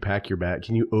 dude, can you pack your bag?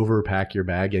 Can you overpack your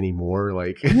bag anymore?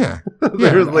 Like, yeah.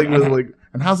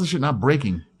 And how's this shit not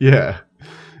breaking? Yeah.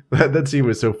 That scene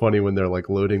was so funny when they're like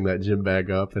loading that gym bag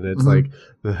up, and it's like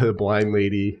the blind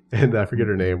lady, and I forget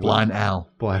her name. Blind Al.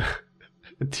 Blind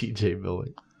TJ Miller.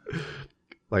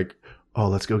 Like, oh,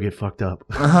 let's go get fucked up.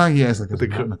 Yeah, it's like, there's a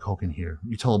mountain of coke in here.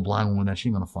 You tell a blind woman that, she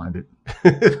ain't gonna find it.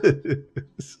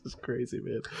 This is crazy,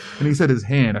 man. And he said his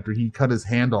hand, after he cut his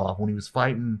hand off when he was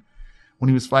fighting,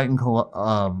 he was trying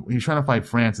to fight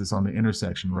Francis on the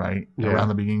intersection, right? Yeah. Around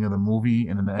the beginning of the movie,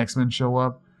 and then the X-Men show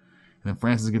up, and then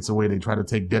Francis gets away. They try to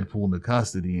take Deadpool into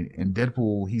custody, and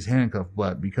Deadpool, he's handcuffed,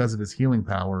 but because of his healing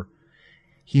power,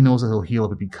 he knows that he'll heal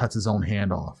up if he cuts his own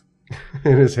hand off.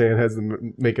 And his hand has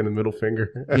making the middle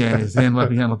finger. Yeah, his hand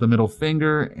left behind with the middle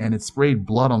finger, and it sprayed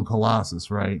blood on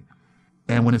Colossus, right?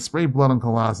 And when it sprayed blood on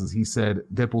Colossus,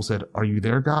 Deadpool said, "Are you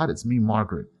there, God? It's me,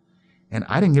 Margaret." And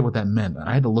I didn't get what that meant.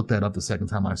 I had to look that up the second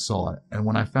time I saw it. And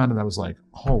when I found it, I was like,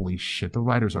 holy shit, the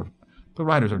writers are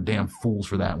damn fools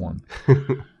for that one.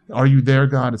 Are You There,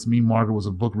 God? It's Me, Margaret was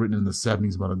a book written in the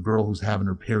 70s about a girl who's having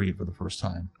her period for the first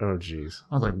time. Oh, jeez.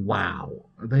 I was like, wow.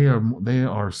 They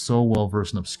are so well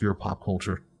versed in obscure pop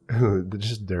culture.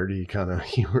 Just dirty kind of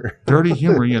humor. Dirty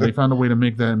humor, yeah. They found a way to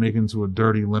make into a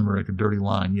dirty limerick, a dirty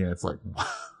line. Yeah, it's like, wow.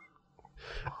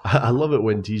 I love it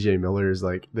when TJ Miller is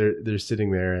like, they're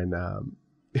sitting there and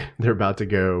they're about to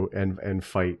go and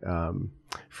fight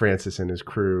Francis and his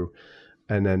crew.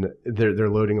 And then they're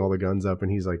loading all the guns up,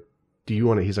 and he's like, "Do you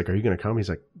want to?" He's like, "Are you going to come?" He's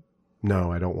like, "No,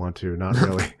 I don't want to. Not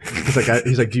really."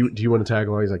 He's like, "Do you want to tag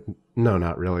along?" He's like, "No,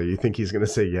 not really." You think he's going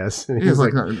to say yes? And he's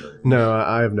like, "No,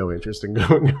 I have no interest in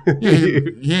going." Yeah,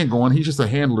 he ain't going. He's just a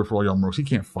handler for all y'all mercs. He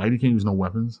can't fight. He can't use no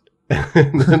weapons.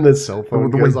 And then the cell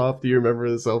phone goes off. Do you remember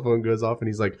the cell phone goes off? And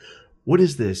he's like, "What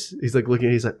is this?" He's like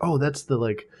looking. He's like, "Oh, that's the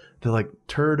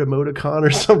turd emoticon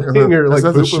or something." Or like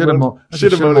that's a shit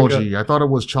emoji. I thought it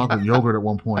was chocolate yogurt at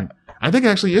one point. I think it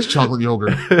actually is chocolate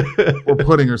yogurt or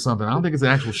pudding or something. I don't think it's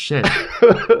actual shit.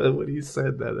 When he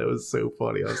said that was so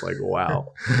funny. I was like,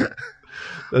 wow.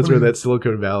 That's where that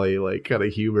Silicon Valley kind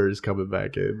of humor is coming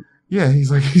back in. Yeah,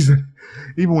 he's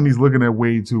even when he's looking at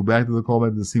Wade too. Back to the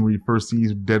callback to the scene where he first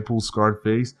sees Deadpool's scarred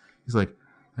face. He's like,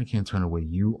 "I can't turn away.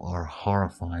 You are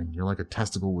horrifying. You're like a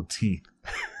testicle with teeth."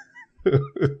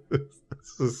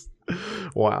 This is,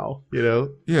 wow, you know?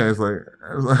 Yeah, it's like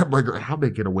how'd they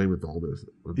get away with all this?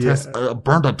 A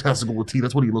burned up testicle with teeth.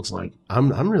 That's what he looks like.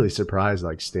 I'm really surprised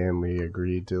Stan Lee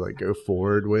agreed to go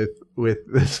forward with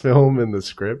this film and the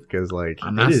script, because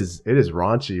it is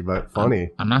raunchy but funny.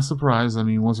 I'm not surprised. I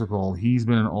mean, what's it called? He's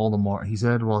been in all the he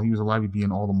said while he was alive he'd be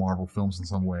in all the Marvel films in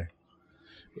some way.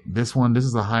 This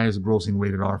is the highest grossing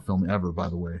rated R film ever, by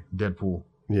the way. Deadpool.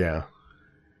 Yeah.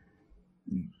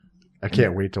 I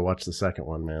can't wait to watch the second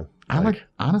one, man.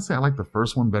 Honestly, I like the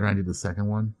first one better than I did the second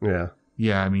one. Yeah.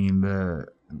 Yeah, I mean,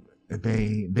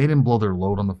 they didn't blow their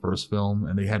load on the first film,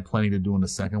 and they had plenty to do in the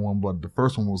second one, but the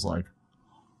first one was like,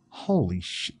 holy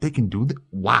shit, they can do that?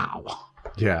 Wow.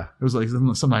 Yeah. It was like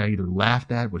something I either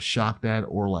laughed at, was shocked at,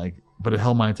 or but it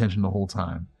held my attention the whole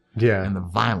time. Yeah. And the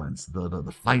violence,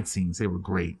 the fight scenes, they were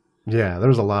great. Yeah, there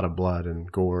was a lot of blood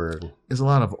and gore. There's a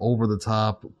lot of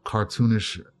over-the-top,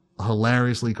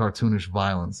 hilariously cartoonish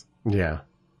violence. Yeah.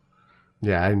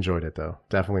 Yeah, I enjoyed it though.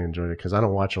 Definitely enjoyed it, because I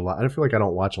don't watch a lot. I feel like I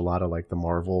don't watch a lot of the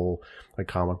Marvel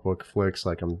comic book flicks.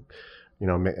 I'm,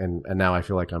 and now I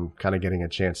feel like I'm kind of getting a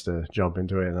chance to jump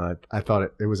into it, and I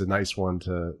thought it was a nice one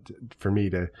for me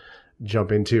to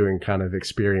jump into and kind of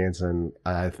experience, and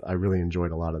I really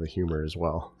enjoyed a lot of the humor as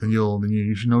well. Then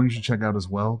you should check out as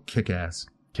well Kick-Ass.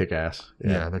 Kick-Ass.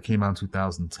 Yeah, that came out in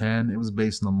 2010. It was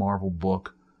based on the Marvel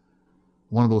book.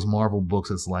 One of those Marvel books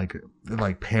that's like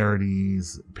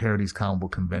parodies comic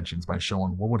book conventions by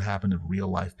showing what would happen if real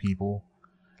life people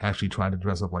actually tried to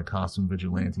dress up like costume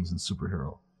vigilantes and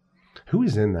superhero. Who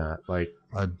is in that?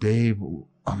 Dave. Oh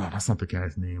no, that's not the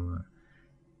guy's name.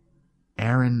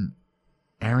 Aaron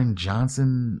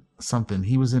Johnson something.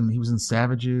 He was in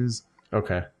Savages.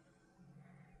 Okay.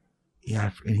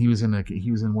 Yeah, and he was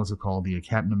in what's it called? The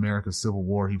Captain America Civil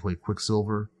War. He played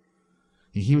Quicksilver.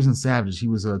 He was in Savages. He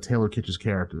was Taylor Kitsch's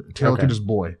character. Taylor Kitsch's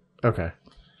boy. Okay.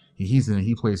 He's in it.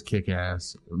 He plays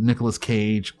Kick-Ass. Nicolas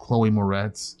Cage, Chloe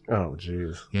Moretz. Oh,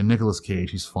 jeez. Yeah, Nicolas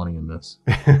Cage. He's funny in this.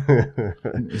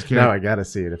 Now I gotta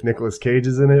see it. If Nicolas Cage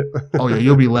is in it. Oh yeah,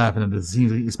 you'll be laughing at the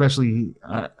scenes, especially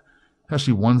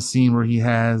one scene where he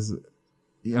has.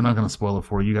 I'm not gonna spoil it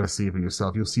for you. You got to see it for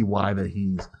yourself. You'll see why that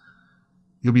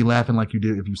you'll be laughing like you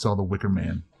did if you saw The Wicker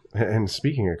Man. And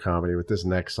speaking of comedy, with this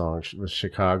next song, with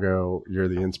Chicago, You're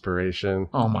the Inspiration.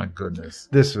 Oh my goodness.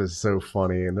 This was so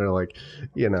funny. And they're like,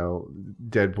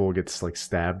 Deadpool gets like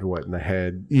stabbed in the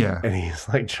head. Yeah. And he's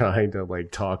like trying to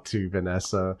like talk to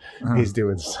Vanessa. He's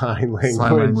doing sign language.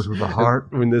 Sign language with the heart.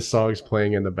 When this song's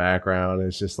playing in the background,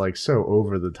 it's just like so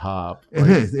over the top. It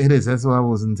is. That's what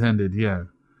was intended. Yeah.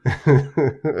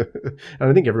 And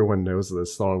I think everyone knows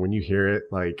this song. When you hear it,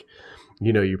 like,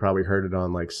 you probably heard it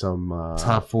on like some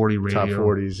top 40 radio, top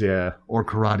 40s, yeah, or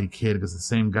Karate Kid, because the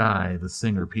same guy, the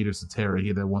singer Peter Cetera, he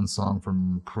had that one song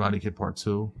from Karate Kid Part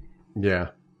 2. Yeah.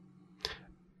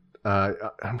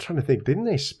 I'm trying to think. Didn't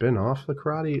they spin off the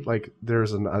karate? Like,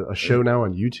 there's a show now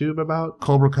on YouTube about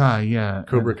Cobra Kai, yeah.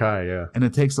 Cobra Kai, yeah. And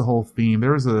it takes the whole theme.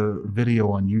 There was a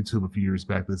video on YouTube a few years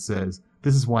back that says,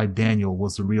 this is why Daniel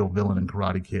was the real villain in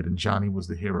Karate Kid and Johnny was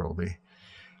the hero.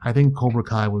 I think Cobra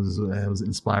Kai was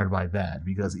inspired by that,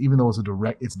 because even though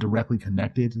it's directly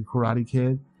connected to Karate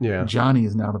Kid, yeah, Johnny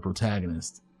is now the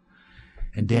protagonist.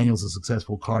 And Daniel's a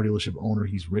successful car dealership owner.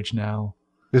 He's rich now.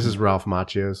 This is Ralph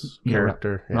Macchio's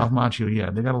character. Yeah. Ralph Macchio,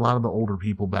 yeah. They got a lot of the older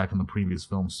people back in the previous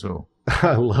films, too.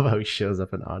 I love how he shows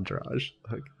up in Entourage.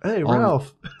 Like, hey,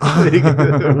 Ralph.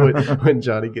 when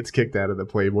Johnny gets kicked out of the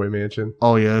Playboy Mansion.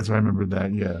 Oh, yeah, I remember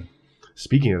that, yeah.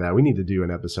 Speaking of that, we need to do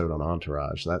an episode on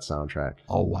Entourage, that soundtrack.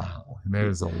 Oh, wow.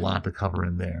 There's a lot to cover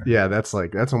in there. Yeah, that's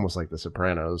almost like the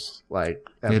Sopranos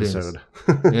episode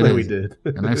that we did.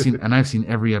 And I've seen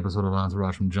every episode of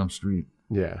Entourage from Jump Street.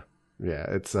 Yeah.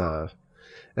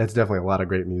 It's definitely a lot of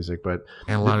great music, and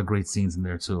a lot of great scenes in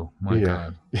there too. My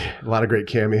God, a lot of great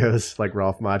cameos like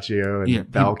Ralph Macchio and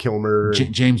Val Kilmer,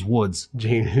 James Woods,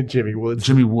 Jimmy Woods.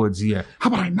 Jimmy Woods. Yeah. How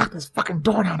about I knock this fucking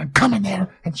door down and come in there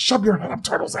and shove your head up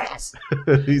Turtle's ass?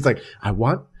 He's like, I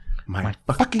want my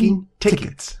fucking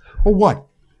tickets. Or what?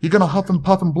 You gonna huff and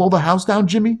puff and blow the house down,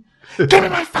 Jimmy? Give me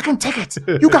my fucking tickets.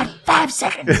 You got 5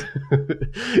 seconds.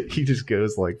 He just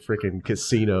goes like freaking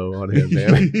casino on him,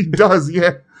 man. He does,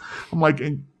 yeah. I'm like,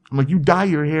 you dye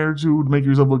your hair too to make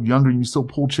yourself look younger, and you still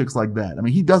pull chicks like that. I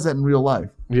mean, he does that in real life.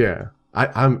 Yeah, I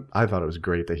thought it was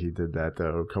great that he did that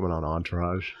though, coming on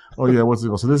Entourage. Oh yeah, what's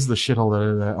it? So this is the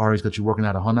shithole that Ari's got you working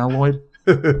out of, huh, now, Lloyd?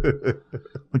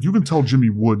 Like, you can tell Jimmy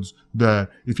Woods that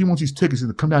if he wants these tickets,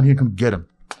 to come down here and come get him.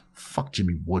 Fuck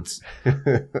Jimmy Woods.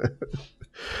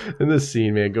 In this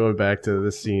scene, man, going back to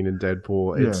this scene in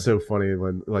Deadpool, it's so funny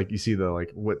when like you see the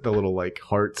little like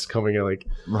hearts coming in, like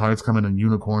the hearts coming in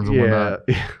unicorns and whatnot.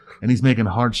 And he's making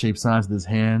heart shaped signs with his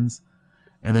hands,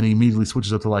 and then he immediately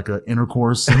switches up to like a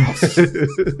intercourse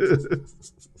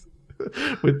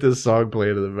with this song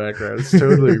playing in the background. It's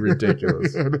totally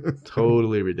ridiculous.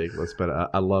 Totally ridiculous, but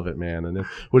I love it, man. And then,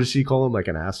 what does she call him? Like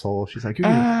an asshole? She's like,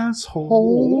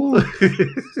 asshole.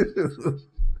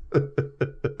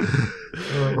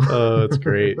 Oh, it's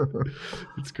great.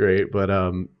 It's great. But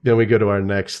then we go to our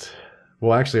next,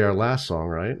 well, actually our last song,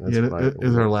 right? That's it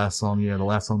is our last song. Yeah, the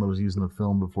last song that was used in the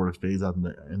film before it fades out in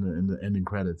the ending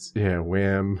credits. Yeah,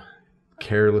 Wham,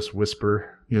 Careless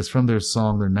Whisper. Yeah, it's from their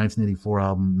 1984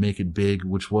 album, Make It Big,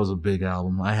 which was a big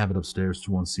album. I have it upstairs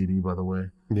too on CD, by the way.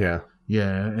 Yeah.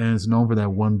 Yeah, and it's known for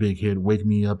that one big hit, Wake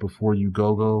Me Up Before You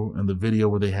Go, and the video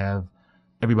where they have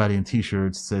everybody in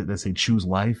t-shirts that say choose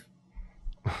life.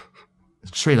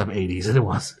 Straight up 80s, it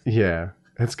was. Yeah.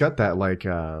 It's got that like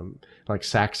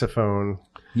saxophone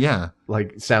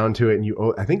like sound to it,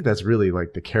 and I think that's really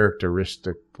like the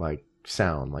characteristic like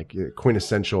sound, like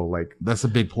quintessential, like that's a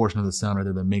big portion of the sound right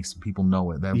there that makes people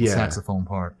know it, that saxophone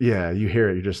part. Yeah, you hear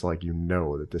it, you're just like,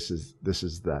 that this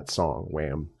is that song,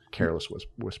 Wham, Careless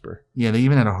Whisper. Yeah, they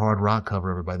even had a hard rock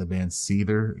cover of it by the band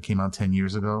Seether. It came out 10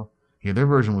 years ago. Yeah, their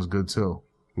version was good too.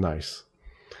 Nice.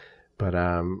 But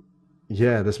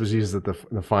yeah, this was used at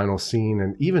the final scene,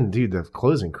 and even, dude, the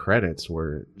closing credits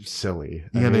were silly.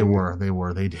 I mean, they were.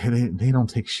 They don't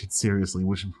take shit seriously,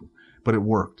 but it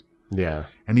worked. Yeah.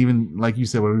 And even like you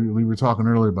said, we were talking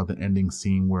earlier about the ending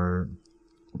scene where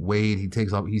Wade,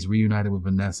 he's reunited with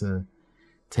Vanessa,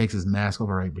 takes his mask off.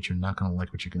 All right, but you're not gonna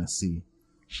like what you're gonna see.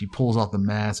 She pulls off the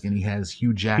mask, and he has a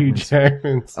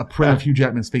print of Hugh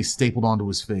Jackman's face stapled onto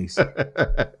his face.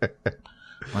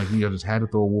 Like, just had to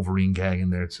throw a Wolverine gag in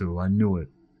there too. I knew it.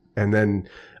 And then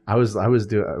I was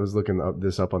looking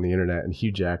this up on the internet, and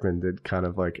Hugh Jackman did kind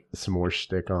of like some more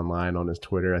shtick online on his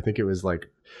Twitter. I think it was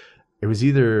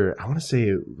either, I want to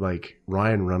say like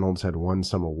Ryan Reynolds had won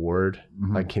some award,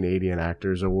 like Canadian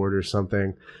Actors Award or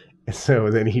something. And so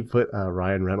then he put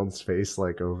Ryan Reynolds' face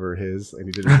like over his, and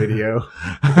he did a video.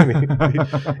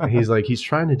 and he's like, he's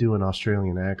trying to do an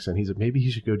Australian accent. He's like, maybe he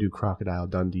should go do Crocodile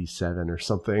Dundee 7 or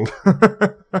something.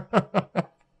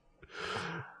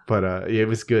 But But yeah, it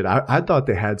was good. I thought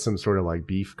they had some sort of like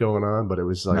beef going on, but it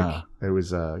was like Nah. it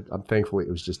was. I'm thankfully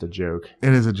it was just a joke.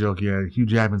 It is a joke, yeah. Hugh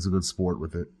Jackman's a good sport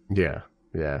with it. Yeah,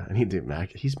 yeah, and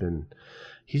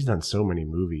he's done so many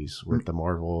movies with the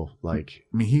Marvel. Like,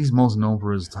 I mean, he's most known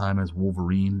for his time as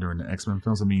Wolverine during the X-Men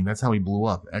films. I mean, that's how he blew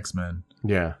up, X-Men.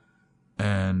 yeah,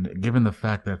 And given the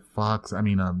fact that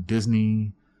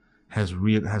Disney has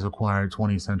acquired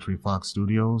 20th Century Fox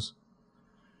Studios,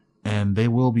 and they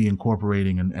will be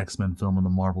incorporating an X-Men film in the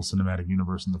Marvel Cinematic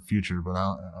Universe in the future, but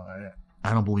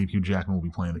I don't believe Hugh Jackman will be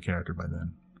playing the character by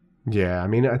then. yeah. I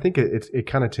mean, I think it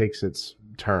kind of takes its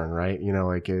turn, right? You know,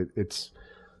 like it's.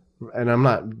 And I'm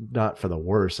not for the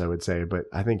worse, I would say, but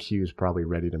I think Hugh's probably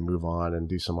ready to move on and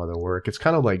do some other work. It's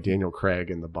kind of like Daniel Craig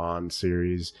in the Bond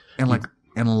series.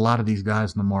 And a lot of these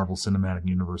guys in the Marvel Cinematic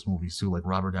Universe movies too, like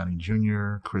Robert Downey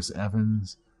Jr., Chris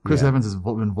Evans. Chris Evans has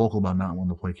been vocal about not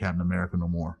wanting to play Captain America no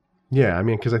more. Yeah, I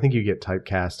mean, because I think you get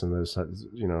typecast in those,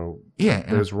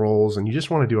 those roles, and you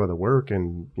just want to do other work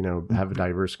and, have a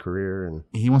diverse career. And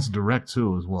he wants to direct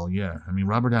too, as well. Yeah, I mean,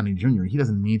 Robert Downey Jr. He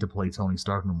doesn't need to play Tony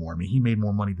Stark no more. I mean, he made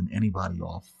more money than anybody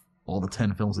off all the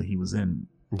 10 films that he was in.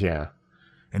 Yeah,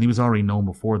 and he was already known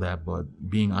before that, but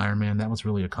being Iron Man, that was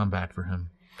really a comeback for him.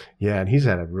 Yeah, and he's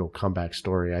had a real comeback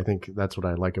story. I think that's what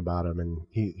I like about him, and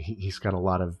he's got a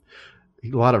lot of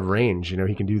range.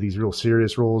 He can do these real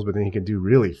serious roles, but then he can do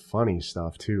really funny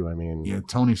stuff too. I mean, yeah,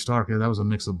 Tony Stark, that was a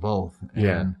mix of both. And,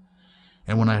 yeah.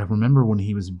 And when I heard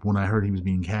he was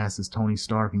being cast as Tony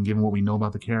Stark, and given what we know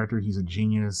about the character, he's a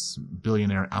genius,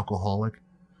 billionaire alcoholic.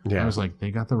 Yeah. I was like, they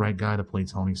got the right guy to play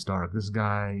Tony Stark. This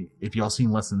guy, if y'all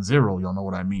seen Less Than Zero, y'all know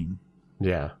what I mean.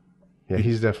 Yeah. Yeah,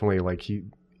 he's definitely like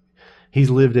he's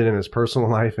lived it in his personal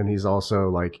life, and he's also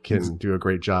like can do a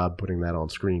great job putting that on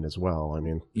screen as well. I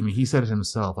mean, he said it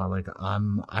himself. I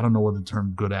don't know what the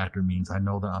term good actor means. I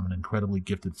know that I'm an incredibly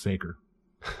gifted faker.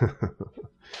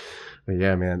 But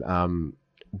yeah, man.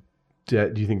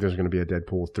 Do you think there's going to be a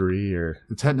Deadpool 3 or?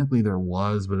 Technically there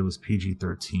was, but it was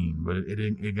PG-13, but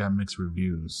it got mixed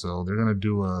reviews. So they're going to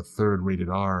do a third rated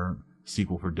R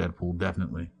sequel for Deadpool,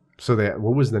 definitely. So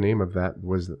what was the name of that?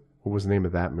 What was the name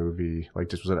of that movie? Like,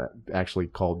 just was it actually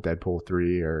called Deadpool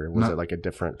 3, or was it like a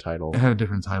different title? It had a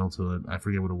different title to it. I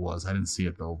forget what it was. I didn't see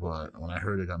it though, but when I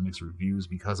heard it got mixed reviews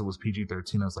because it was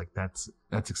PG-13, I was like, that's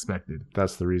expected.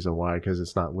 That's the reason why, because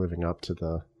it's not living up to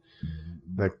the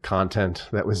content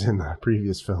that was in the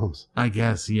previous films. I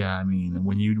guess, yeah. I mean,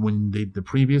 the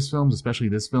previous films, especially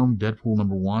this film, Deadpool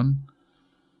 #1,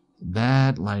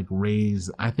 that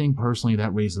I think personally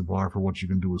that raised the bar for what you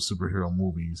can do with superhero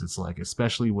movies. It's like,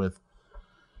 especially with,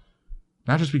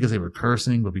 not just because they were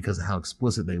cursing, but because of how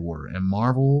explicit they were. And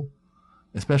Marvel,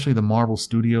 especially the Marvel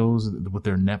Studios with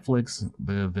their Netflix,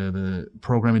 the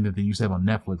programming that they used to have on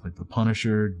Netflix, like The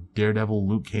Punisher, Daredevil,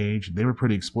 Luke Cage, they were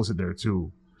pretty explicit there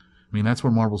too. I mean, that's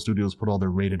where Marvel Studios put all their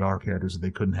rated R characters that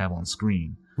they couldn't have on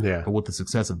screen. Yeah. But with the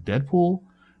success of Deadpool,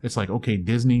 it's like, okay,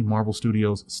 Disney, Marvel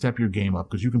Studios, step your game up,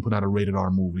 because you can put out a rated R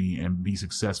movie and be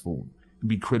successful,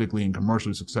 be critically and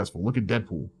commercially successful. Look at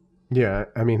Deadpool. Yeah,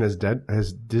 I mean, has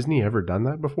Disney ever done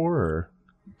that before, or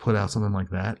put out something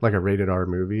like that, like a rated R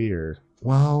movie, or?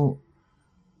 Well,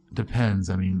 depends.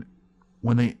 I mean,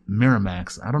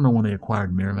 Miramax, I don't know when they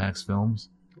acquired Miramax Films,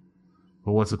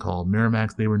 but what's it called?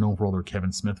 Miramax, they were known for all their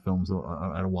Kevin Smith films a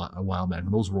while back,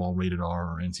 and those were all rated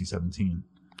R or NC-17.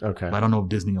 Okay. But I don't know if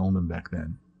Disney owned them back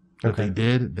then. If they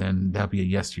did, then that'd be a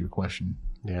yes to your question.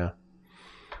 Yeah.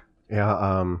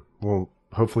 Yeah. Well,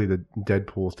 hopefully the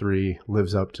Deadpool 3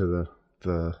 lives up to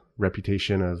the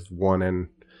reputation of 1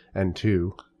 and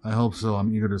 2. I hope so.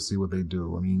 I'm eager to see what they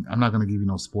do. I mean, I'm not going to give you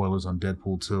no spoilers on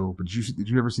Deadpool 2, but did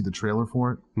you ever see the trailer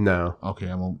for it? No. Okay,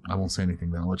 I won't say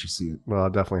anything then. I'll let you see it. Well, I'll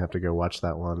definitely have to go watch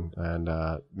that one. And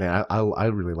man, I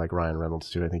really like Ryan Reynolds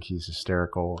too. I think he's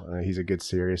hysterical. He's a good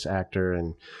serious actor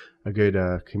and a good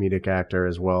comedic actor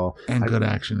as well. And good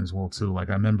action as well too. Like,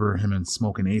 I remember him in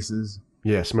Smoking Aces.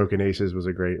 Yeah, Smoking Aces was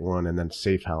a great one, and then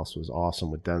Safe House was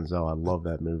awesome with Denzel. I love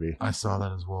that movie. I saw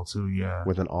that as well too. Yeah,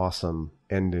 with an awesome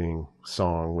ending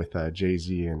song with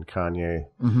Jay-Z and Kanye.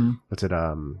 Mm-hmm. What's it?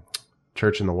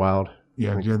 Church in the Wild.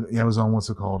 Yeah, it was on, what's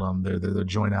it called? Their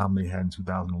joint album they had in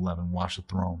 2011, Watch the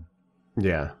Throne.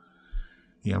 Yeah.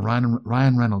 Yeah,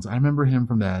 Ryan Reynolds. I remember him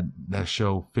from that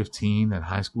show 15, that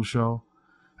high school show.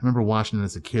 I remember watching it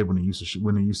as a kid when it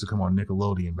used to come on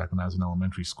Nickelodeon back when I was in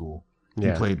elementary school.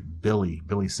 Yeah. He played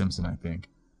Billy Simpson, I think.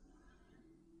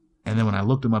 And then when I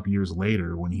looked him up years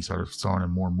later, when he started starring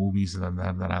in more movies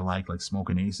that I liked, like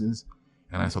Smoking Aces,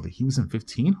 and I saw that he was in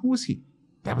 15. Who was he?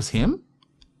 That was him?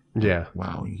 Yeah.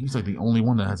 Wow, he's like the only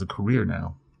one that has a career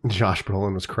now. Josh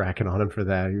Brolin was cracking on him for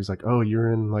that. He was like, "Oh,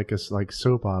 you're in like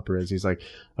soap operas." He's like,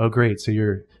 "Oh, great. So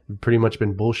you've pretty much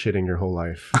been bullshitting your whole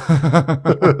life."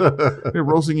 They're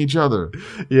roasting each other.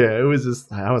 Yeah, it was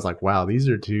just. I was like, "Wow, these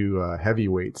are two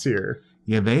heavyweights here."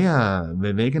 Yeah,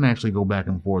 they can actually go back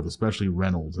and forth, especially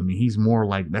Reynolds. I mean, he's more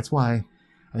like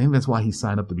I think that's why he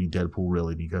signed up to be Deadpool,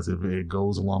 really, because it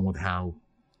goes along with how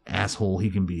asshole he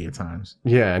can be at times.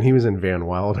 Yeah, and he was in Van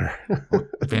Wilder.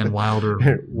 Van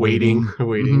Wilder, Waiting.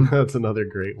 Mm-hmm. That's another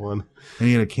great one. And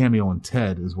he had a cameo in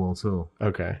Ted as well too.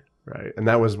 Okay, right, and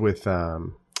that was with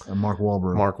Mark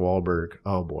Wahlberg. Mark Wahlberg.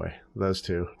 Oh boy, those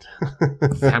two.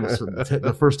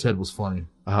 The first Ted was funny.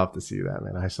 I'll have to see that,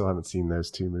 man. I still haven't seen those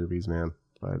two movies, man.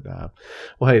 But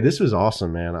well, hey, this was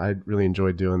awesome, man. I really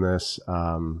enjoyed doing this.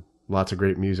 Lots of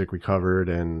great music we covered,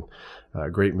 and a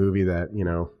great movie that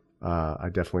I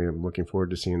definitely am looking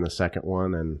forward to seeing the second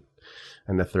one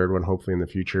and the third one, hopefully in the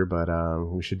future. But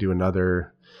we should do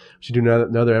another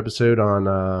episode on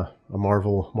a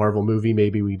Marvel movie.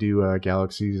 Maybe we do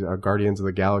Guardians of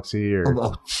the Galaxy, or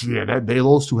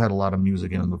those two had a lot of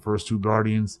music in them. The first two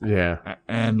Guardians, yeah.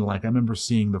 And like I remember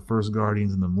seeing the first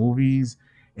Guardians in the movies,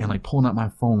 and like pulling out my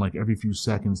phone like every few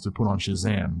seconds to put on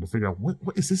Shazam to figure out what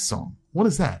is this song? What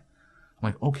is that? I'm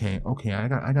like, okay, I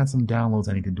got some downloads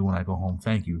I need to do when I go home.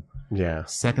 Thank you. Yeah.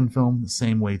 Second film,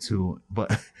 same way too.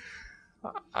 But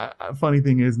funny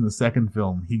thing is, in the second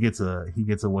film, he gets a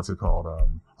what's it called,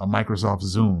 a Microsoft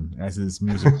Zune as his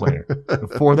music player.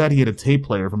 Before that, he had a tape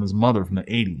player from his mother from the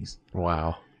 80s.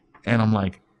 Wow. And I'm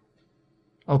like,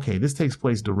 okay, this takes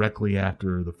place directly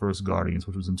after the first Guardians,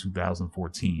 which was in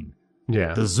 2014.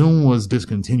 Yeah. The Zune was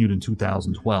discontinued in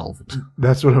 2012.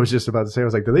 That's what I was just about to say. I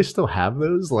was like, do they still have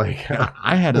those? Like,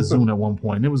 I had a Zune at one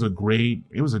point. It was a great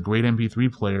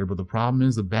MP3 player, but the problem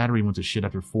is the battery went to shit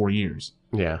after 4 years.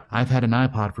 Yeah. I've had an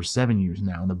iPod for 7 years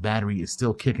now, and the battery is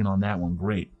still kicking on that one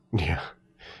great. Yeah.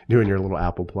 Doing your little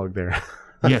Apple plug there.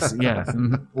 Yes.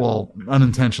 Well,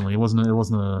 unintentionally. It wasn't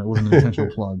an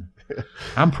intentional plug.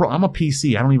 I'm a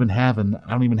PC. I don't even have an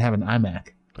iMac.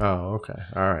 Oh, okay.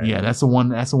 All right. Yeah, that's the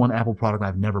one Apple product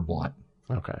I've never bought.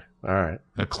 Okay. All right.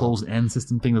 A closed end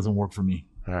system thing doesn't work for me.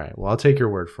 All right. Well, I'll take your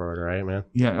word for it. All right, man.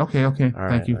 Yeah. Okay. All Thank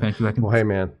right. you. Well, hey,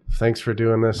 man. Thanks for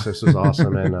doing this. This was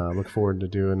awesome, and look forward to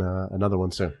doing another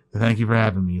one soon. Thank you for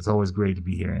having me. It's always great to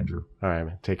be here, Andrew. All right,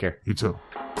 man. Take care. You too.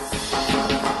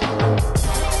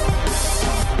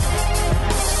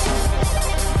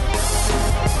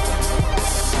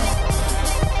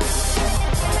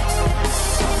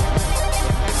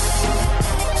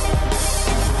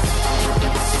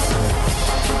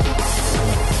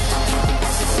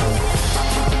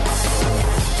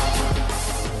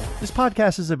 This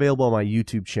podcast is available on my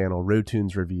YouTube channel,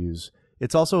 RoadTunes Reviews.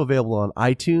 It's also available on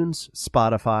iTunes,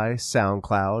 Spotify,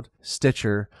 SoundCloud,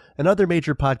 Stitcher, and other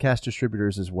major podcast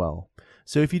distributors as well.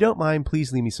 So if you don't mind,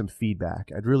 please leave me some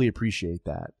feedback. I'd really appreciate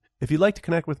that. If you'd like to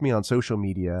connect with me on social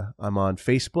media, I'm on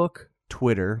Facebook,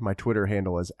 Twitter. My Twitter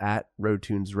handle is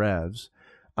 @RoadTunesRevs.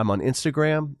 I'm on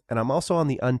Instagram, and I'm also on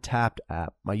the Untapped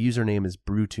app. My username is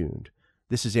Brewtuned.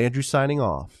 This is Andrew signing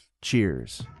off.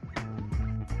 Cheers.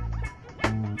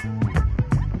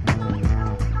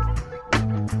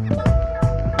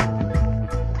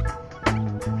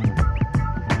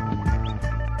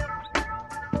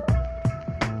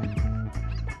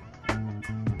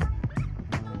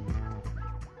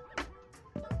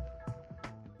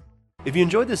 If you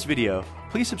enjoyed this video,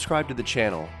 please subscribe to the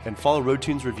channel and follow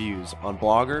RoadTunes Reviews on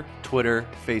Blogger, Twitter,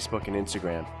 Facebook, and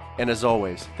Instagram. And as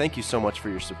always, thank you so much for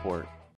your support.